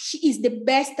grandma, she is the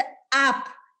best app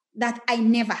that I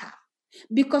never have.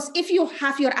 Because if you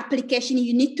have your application,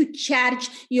 you need to charge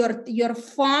your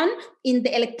phone in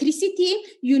the electricity.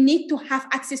 You need to have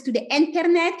access to the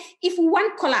internet. If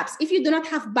one collapse, if you do not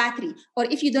have battery or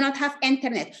if you do not have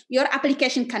internet, your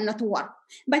application cannot work.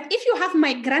 But if you have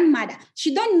my grandmother,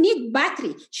 she don't need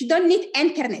battery. She don't need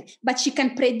internet, but she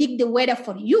can predict the weather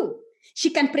for you. She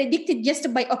can predict it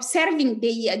just by observing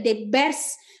the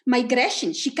birds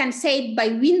migration. She can say it by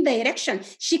wind direction.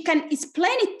 She can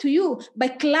explain it to you by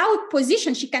cloud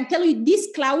position. She can tell you this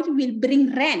cloud will bring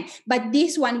rain, but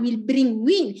this one will bring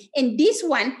wind, and this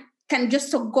one can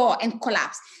just go and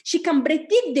collapse. She can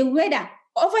predict the weather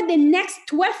over the next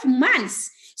 12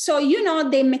 months. So, you know,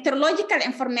 the meteorological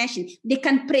information, they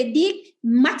can predict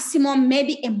maximum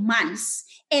maybe a month.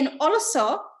 And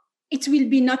also, it will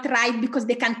be not right because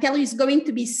they can tell you it's going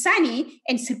to be sunny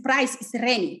and surprise it's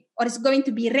rainy, or it's going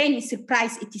to be rainy,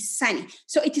 surprise it is sunny.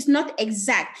 So it is not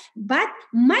exact. But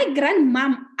my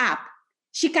grandmom app,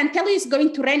 she can tell you it's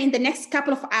going to rain in the next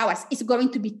couple of hours. It's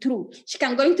going to be true. She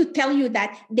can going to tell you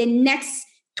that the next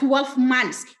 12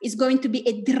 months is going to be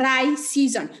a dry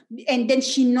season. And then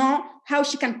she know how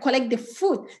she can collect the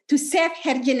food to save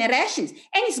her generations.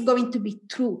 And it's going to be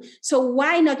true. So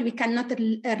why not? We cannot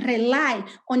rely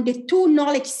on the two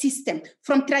knowledge system,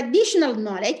 from traditional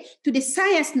knowledge to the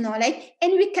science knowledge,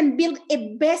 and we can build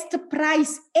a best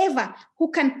prize ever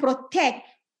who can protect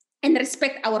and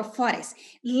respect our forests.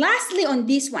 Lastly, on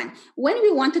this one, when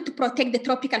we wanted to protect the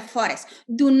tropical forest,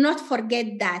 do not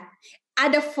forget that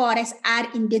other forests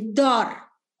are in the door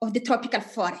of the tropical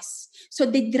forest. So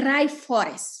the dry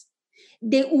forests,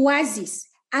 the oases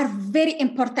are very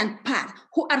important part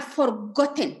who are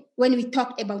forgotten when we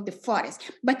talk about the forest.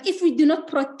 But if we do not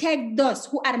protect those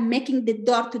who are making the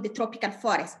door to the tropical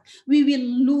forest, we will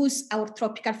lose our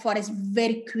tropical forest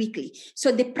very quickly.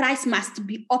 So the price must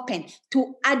be open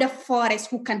to other forests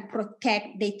who can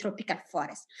protect the tropical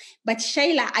forest. But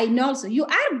Shayla, I know also you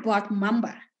are a board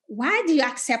member. Why do you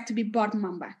accept to be board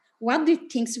member? What do you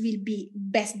think will be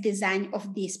best design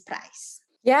of this prize?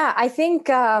 Yeah, I think,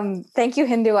 thank you,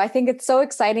 Hindu. I think it's so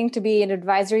exciting to be an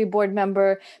advisory board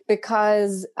member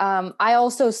because I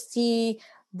also see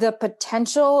the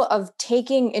potential of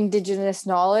taking Indigenous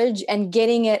knowledge and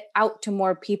getting it out to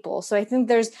more people. So I think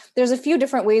there's a few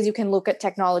different ways you can look at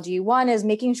technology. One is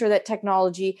making sure that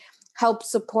technology helps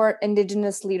support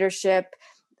Indigenous leadership,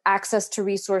 access to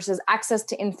resources, access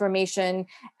to information,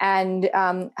 and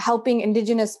helping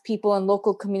Indigenous people and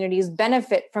local communities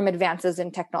benefit from advances in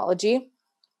technology.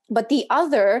 But the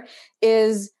other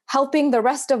is helping the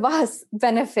rest of us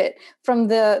benefit from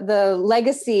the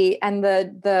legacy and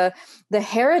the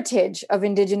heritage of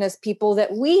Indigenous people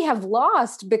that we have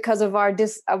lost because of our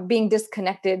of being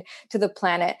disconnected to the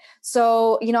planet.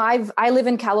 So, you know, I live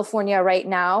in California right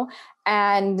now,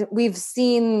 and we've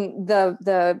seen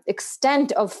the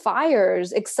extent of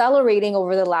fires accelerating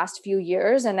over the last few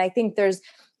years. And I think there's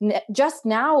just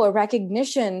now a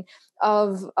recognition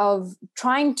of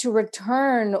trying to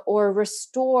return or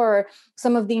restore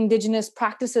some of the Indigenous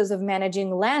practices of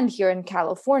managing land here in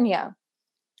California.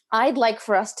 I'd like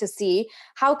for us to see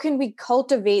how can we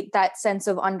cultivate that sense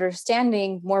of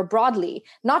understanding more broadly,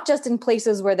 not just in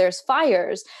places where there's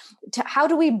fires. How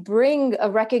do we bring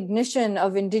a recognition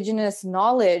of Indigenous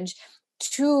knowledge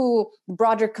to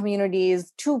broader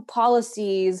communities, to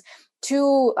policies,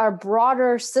 to our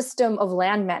broader system of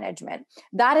land management?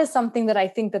 That is something that I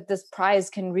think that this prize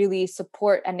can really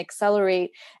support and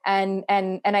accelerate, and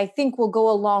I think will go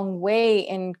a long way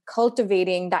in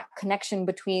cultivating that connection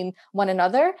between one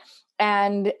another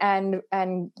and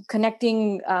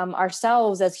connecting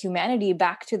ourselves as humanity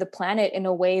back to the planet in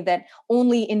a way that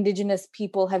only Indigenous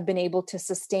people have been able to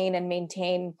sustain and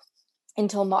maintain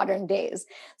until modern days.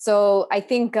 So I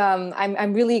think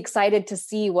I'm really excited to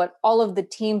see what all of the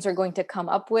teams are going to come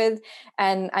up with.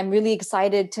 And I'm really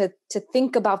excited to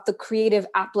think about the creative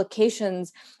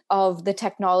applications of the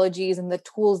technologies and the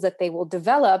tools that they will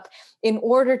develop in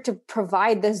order to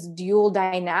provide this dual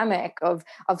dynamic of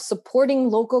supporting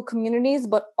local communities,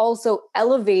 but also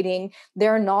elevating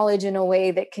their knowledge in a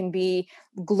way that can be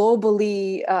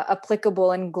globally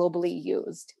applicable and globally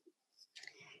used.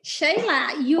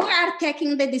 Shayla, you are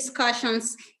taking the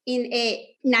discussions in a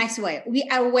nice way. We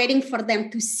are waiting for them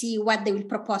to see what they will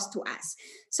propose to us.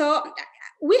 So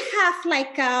we have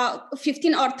like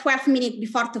 15 or 12 minutes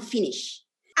before to finish.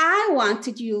 I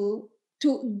wanted you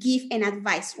to give an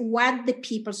advice what the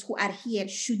peoples who are here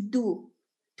should do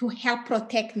to help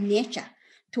protect nature,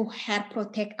 to help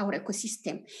protect our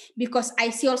ecosystem. Because I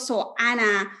see also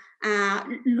Anna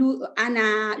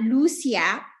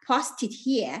Lucia posted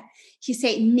here. She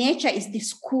said, nature is the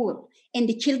school, and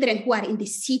the children who are in the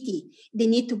city, they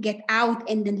need to get out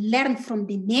and then learn from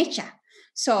the nature.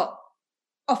 So,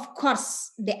 of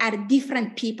course, there are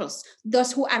different peoples,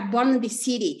 those who are born in the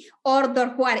city or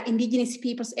those who are indigenous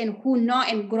peoples and who know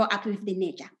and grow up with the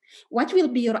nature. What will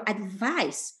be your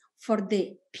advice for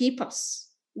the peoples?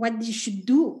 What they should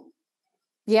do?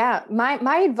 Yeah,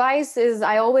 my advice is,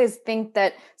 I always think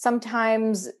that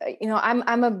sometimes,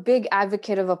 I'm a big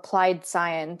advocate of applied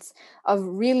science, of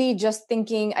really just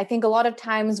thinking. I think a lot of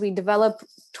times we develop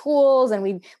tools and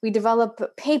we develop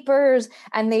papers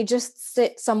and they just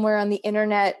sit somewhere on the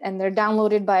internet and they're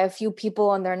downloaded by a few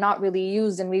people and they're not really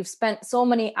used. And we've spent so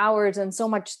many hours and so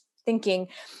much thinking.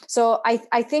 So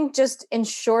I think just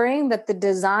ensuring that the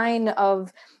design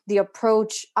of the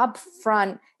approach up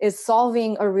front is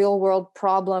solving a real world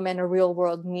problem and a real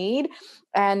world need.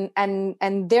 And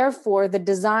therefore the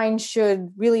design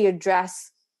should really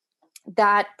address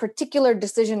that particular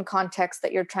decision context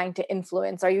that you're trying to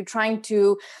influence. Are you trying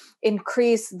to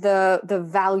increase the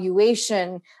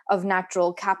valuation of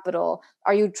natural capital?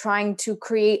 Are you trying to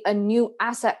create a new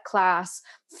asset class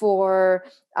for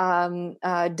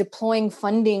deploying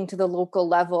funding to the local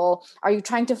level? Are you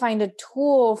trying to find a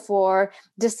tool for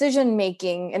decision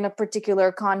making in a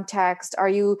particular context? Are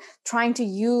you trying to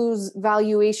use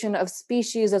valuation of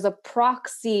species as a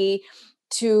proxy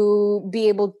to be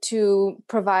able to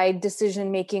provide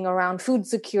decision making around food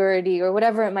security or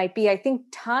whatever it might be? I think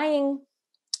tying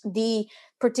the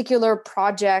particular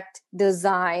project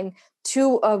design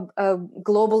to a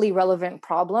globally relevant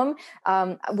problem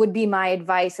would be my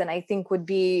advice, and I think would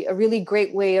be a really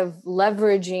great way of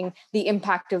leveraging the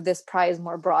impact of this prize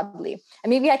more broadly. And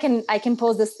maybe I can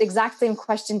pose this exact same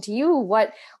question to you.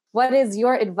 What is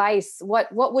your advice?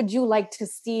 What would you like to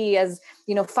see as,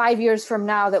 5 years from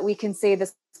now that we can say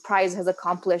this prize has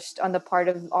accomplished on the part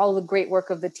of all the great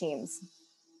work of the teams?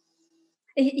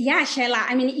 Yeah,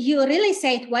 Shayla, you really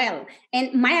say it well.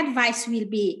 And my advice will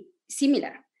be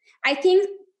similar. I think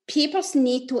people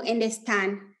need to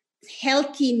understand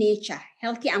healthy nature,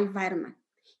 healthy environment.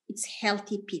 It's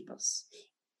healthy peoples.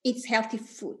 It's healthy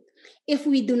food. If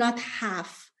we do not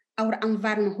have our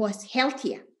environment who is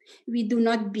healthier, we do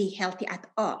not be healthy at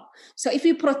all. So if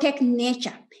we protect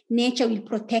nature, nature will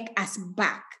protect us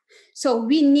back. So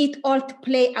we need all to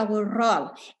play our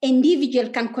role. Individual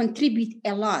can contribute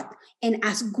a lot, and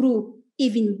as group,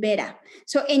 even better.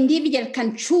 So individual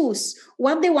can choose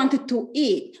what they wanted to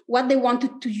eat, what they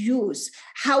wanted to use,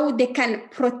 how they can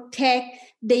protect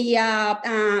the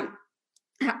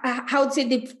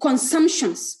the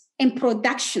consumptions and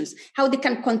productions, how they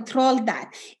can control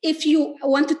that. If you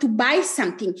wanted to buy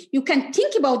something, you can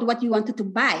think about what you wanted to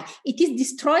buy. It is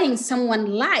destroying someone's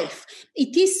life.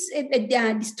 It is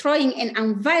destroying an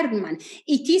environment.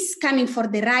 It is coming for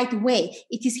the right way.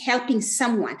 It is helping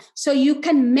someone. So you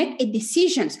can make a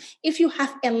decision. If you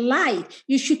have a light,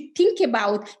 you should think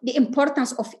about the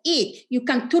importance of it. You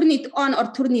can turn it on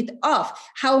or turn it off.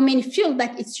 How many fuel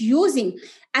that it's using.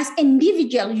 As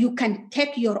individual, you can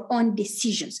take your own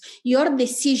decisions. Your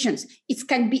decisions, it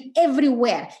can be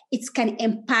everywhere. It can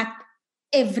impact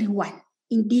everyone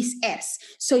in this earth.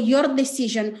 So your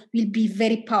decision will be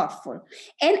very powerful.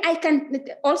 And I can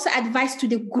also advise to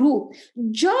the group,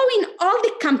 join all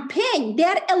the campaign. There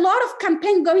are a lot of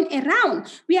campaign going around.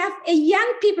 We have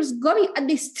young people going at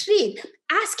the street,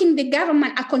 asking the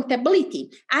government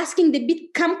accountability, asking the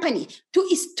big company to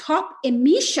stop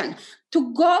emission,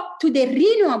 to go to the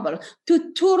renewable,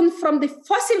 to turn from the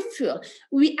fossil fuel.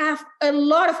 We have a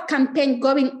lot of campaign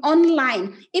going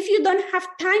online. If you don't have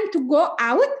time to go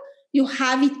out, you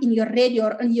have it in your radio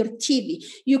or on your TV.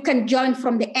 You can join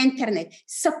from the internet.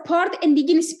 Support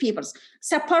indigenous peoples.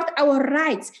 Support our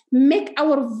rights. Make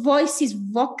our voices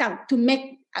vocal to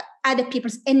make other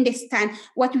people understand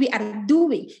what we are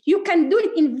doing. You can do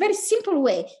it in a very simple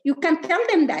way. You can tell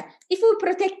them that if we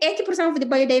protect 80% of the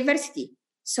biodiversity,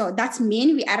 so that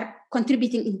means we are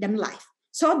contributing in their life.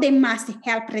 So they must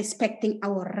help respecting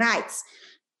our rights.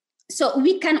 So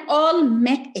we can all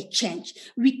make a change.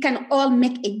 We can all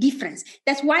make a difference.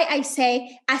 That's why I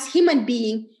say, as human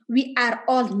beings, we are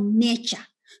all nature.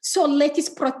 So let us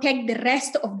protect the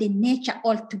rest of the nature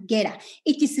altogether.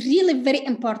 It is really very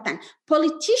important.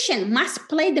 Politicians must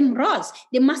play them roles.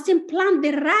 They must implement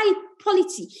the right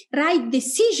policy, right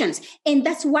decisions. And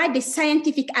that's why the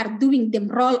scientific are doing them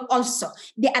role also.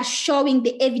 They are showing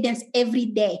the evidence every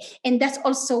day. And that's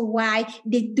also why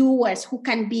the doers who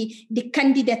can be the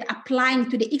candidate applying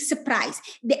to the X Prize,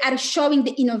 they are showing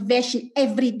the innovation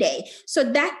every day. So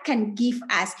that can give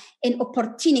us an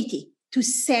opportunity to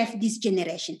save this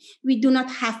generation. We do not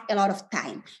have a lot of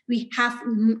time. We have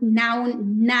now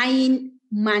 9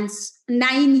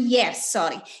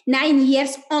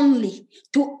 years only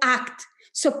to act.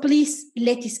 So please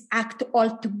let us act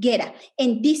all together.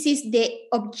 And this is the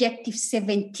objective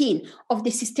 17 of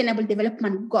the Sustainable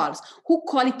Development Goals, who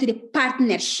call it to the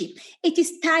partnership. It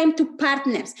is time to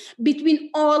partners between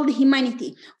all the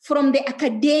humanity, from the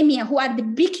academia, who are the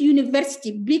big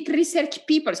university, big research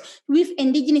peoples, with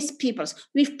indigenous peoples,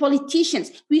 with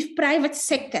politicians, with private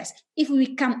sectors. If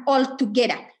we come all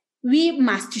together, we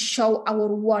must show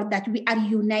our world that we are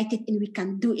united and we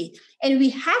can do it. And we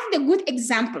have the good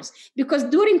examples, because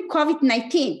during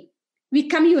COVID-19, we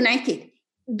come united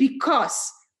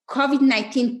because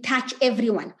COVID-19 touched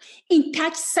everyone. It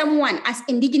touched someone as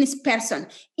indigenous person,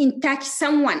 it touched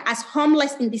someone as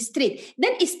homeless in the street.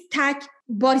 Then it touched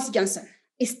Boris Johnson,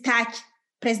 it touched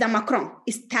President Macron,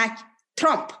 it touched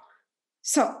Trump.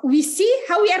 So we see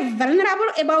how we are vulnerable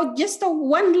about just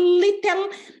one little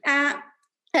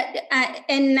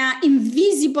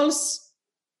invisible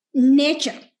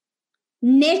nature.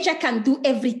 Nature can do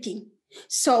everything.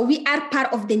 So we are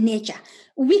part of the nature.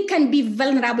 We can be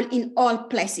vulnerable in all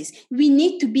places. We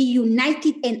need to be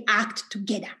united and act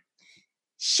together.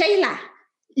 Shayla,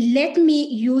 let me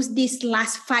use this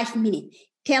last 5 minutes.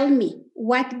 Tell me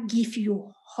what gives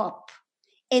you hope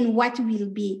and what will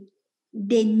be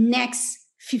the next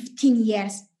 15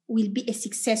 years will be a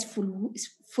successful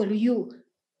for you.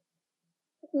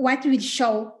 What will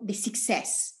show the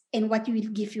success and what will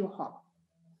give you hope?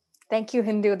 Thank you,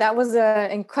 Hindu. That was an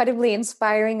incredibly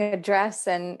inspiring address.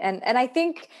 And I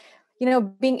think,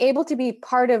 being able to be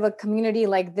part of a community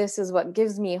like this is what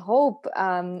gives me hope.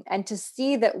 And to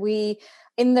see that we,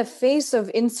 in the face of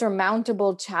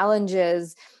insurmountable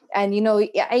challenges, and,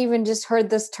 I even just heard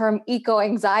this term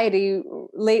eco-anxiety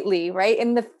lately, right?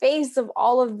 In the face of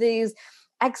all of these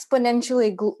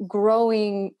exponentially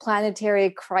growing planetary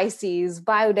crises,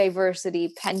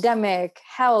 biodiversity, pandemic,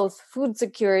 health, food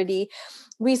security,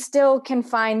 we still can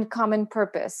find common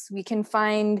purpose. We can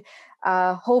find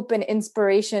hope and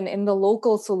inspiration in the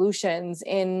local solutions,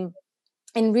 in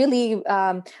really,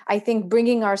 I think,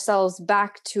 bringing ourselves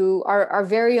back to our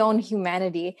very own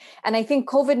humanity. And I think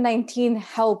COVID-19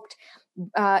 helped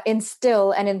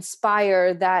instill and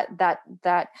inspire that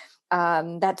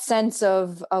sense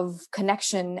of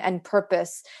connection and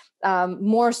purpose,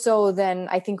 more so than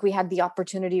I think we had the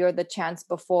opportunity or the chance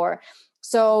before.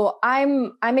 So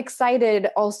I'm excited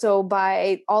also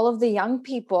by all of the young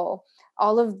people,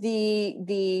 all of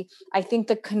the I think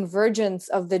the convergence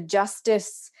of the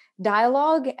justice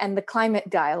dialogue and the climate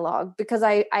dialogue, because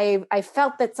I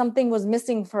felt that something was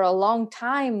missing for a long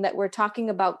time, that we're talking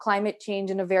about climate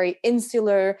change in a very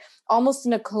insular, almost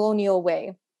in a colonial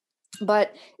way.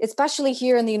 But especially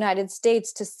here in the United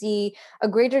States, to see a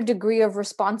greater degree of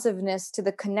responsiveness to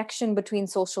the connection between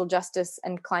social justice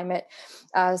and climate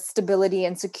stability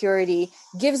and security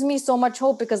gives me so much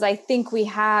hope, because I think we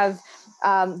have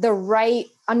the right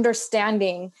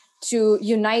understanding to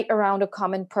unite around a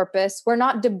common purpose. We're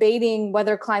not debating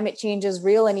whether climate change is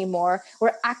real anymore.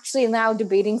 We're actually now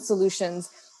debating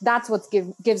solutions. That's what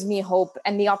gives me hope,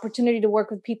 and the opportunity to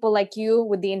work with people like you,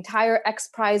 with the entire X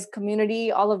Prize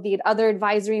community, all of the other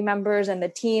advisory members and the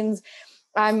teams.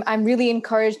 I'm really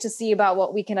encouraged to see about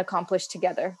what we can accomplish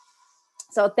together.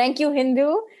 So thank you,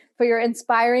 Hindu, for your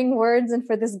inspiring words and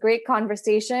for this great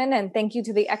conversation. And thank you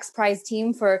to the X Prize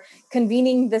team for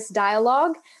convening this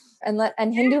dialogue.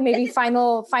 And Hindu, maybe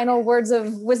final words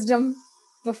of wisdom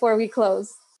before we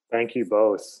close. Thank you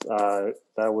both.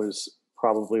 That was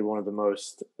probably one of the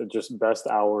most just best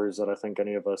hours that I think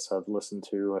any of us have listened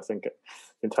to. I think the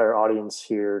entire audience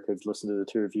here could listen to the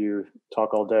two of you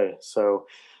talk all day. So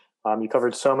you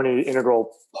covered so many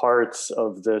integral parts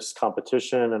of this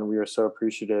competition, and we are so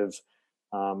appreciative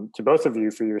to both of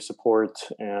you for your support,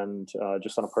 and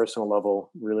just on a personal level,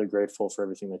 really grateful for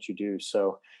everything that you do.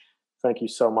 So thank you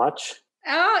so much.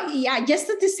 Oh, yeah, just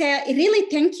to say, really,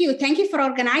 thank you. Thank you for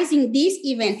organizing this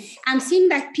event. I'm seeing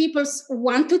that people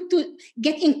wanted to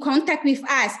get in contact with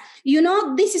us.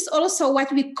 This is also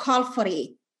what we call for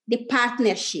it, the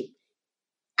partnership.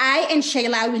 I and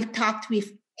Shayla will talk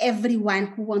with everyone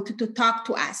who wanted to talk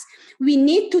to us. We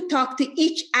need to talk to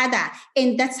each other,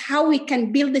 and that's how we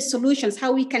can build the solutions,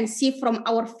 how we can see from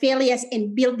our failures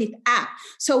and build it up.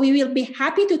 So we will be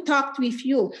happy to talk with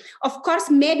you. Of course,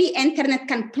 maybe internet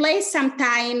can play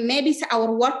sometime, maybe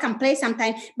our work can play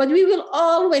sometime, but we will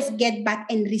always get back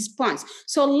in response.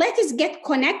 So let us get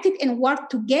connected and work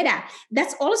together.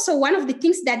 That's also one of the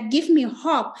things that give me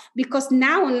hope, because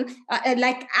now,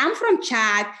 like I'm from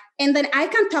Chad, and then I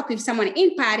can talk with someone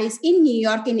in Paris, in New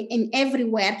York, in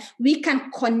everywhere. We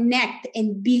can connect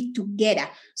and be together.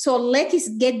 So let us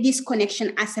get this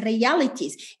connection as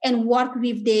realities and work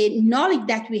with the knowledge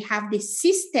that we have. The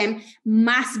system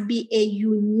must be a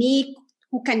unique,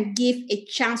 who can give a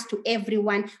chance to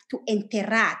everyone to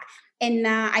interact. And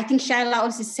I think Shayla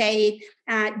also said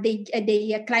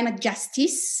the climate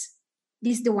justice,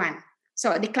 this is the one.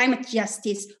 So the climate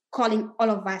justice calling all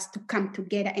of us to come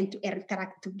together and to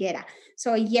interact together.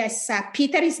 So yes,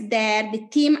 Peter is there, the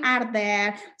team are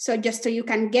there. So just so you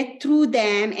can get through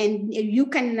them and you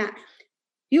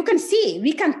can see,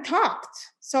 we can talk.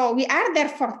 So we are there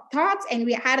for thoughts and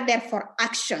we are there for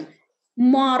action,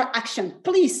 more action.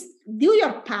 Please do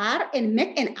your part and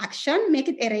make an action, make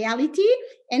it a reality.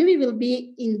 And we will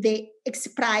be in the X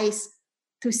Prize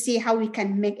to see how we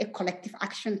can make a collective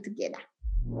action together.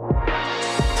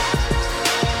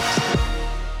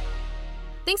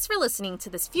 Thanks for listening to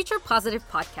this Future Positive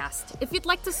podcast. If you'd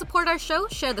like to support our show,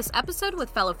 share this episode with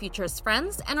fellow Futurist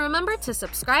friends, and remember to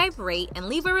subscribe, rate, and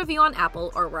leave a review on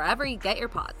Apple or wherever you get your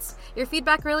pods. Your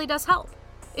feedback really does help.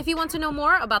 If you want to know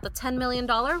more about the $10 million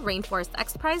Rainforest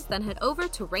X Prize, then head over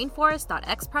to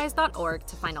rainforest.xprize.org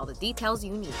to find all the details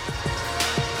you need.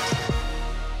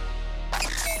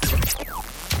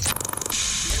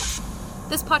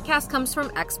 This podcast comes from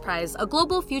X Prize, a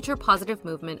global future positive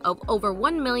movement of over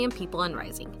 1 million people and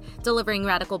rising, delivering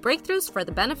radical breakthroughs for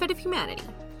the benefit of humanity.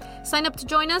 Sign up to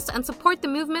join us and support the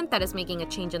movement that is making a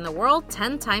change in the world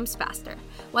 10 times faster.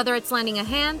 Whether it's lending a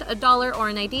hand, a dollar, or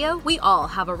an idea, we all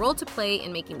have a role to play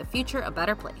in making the future a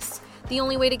better place. The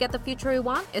only way to get the future we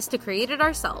want is to create it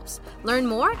ourselves. Learn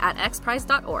more at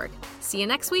xprize.org. See you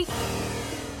next week.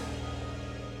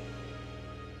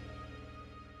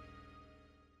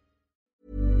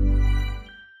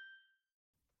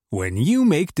 When you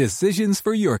make decisions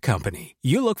for your company,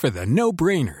 you look for the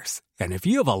no-brainers. And if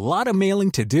you have a lot of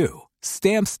mailing to do,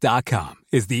 Stamps.com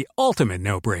is the ultimate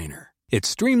no-brainer. It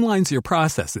streamlines your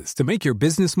processes to make your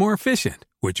business more efficient,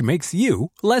 which makes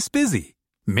you less busy.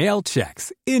 Mail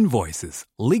checks, invoices,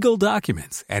 legal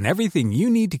documents, and everything you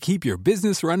need to keep your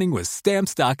business running with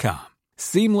Stamps.com.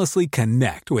 Seamlessly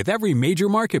connect with every major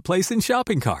marketplace and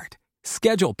shopping cart.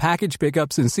 Schedule package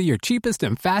pickups and see your cheapest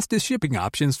and fastest shipping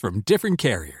options from different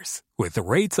carriers, with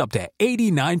rates up to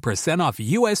 89% off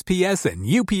USPS and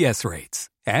UPS rates.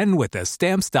 And with the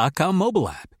Stamps.com mobile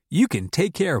app, you can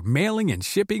take care of mailing and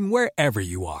shipping wherever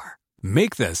you are.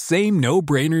 Make the same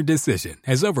no-brainer decision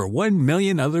as over 1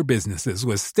 million other businesses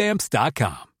with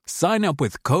Stamps.com. Sign up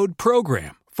with code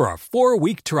PROGRAM for a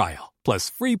 4-week trial,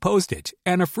 plus free postage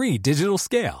and a free digital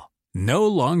scale. No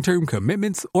long-term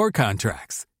commitments or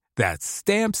contracts. That's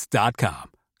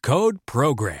Stamps.com. Code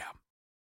PROGRAM.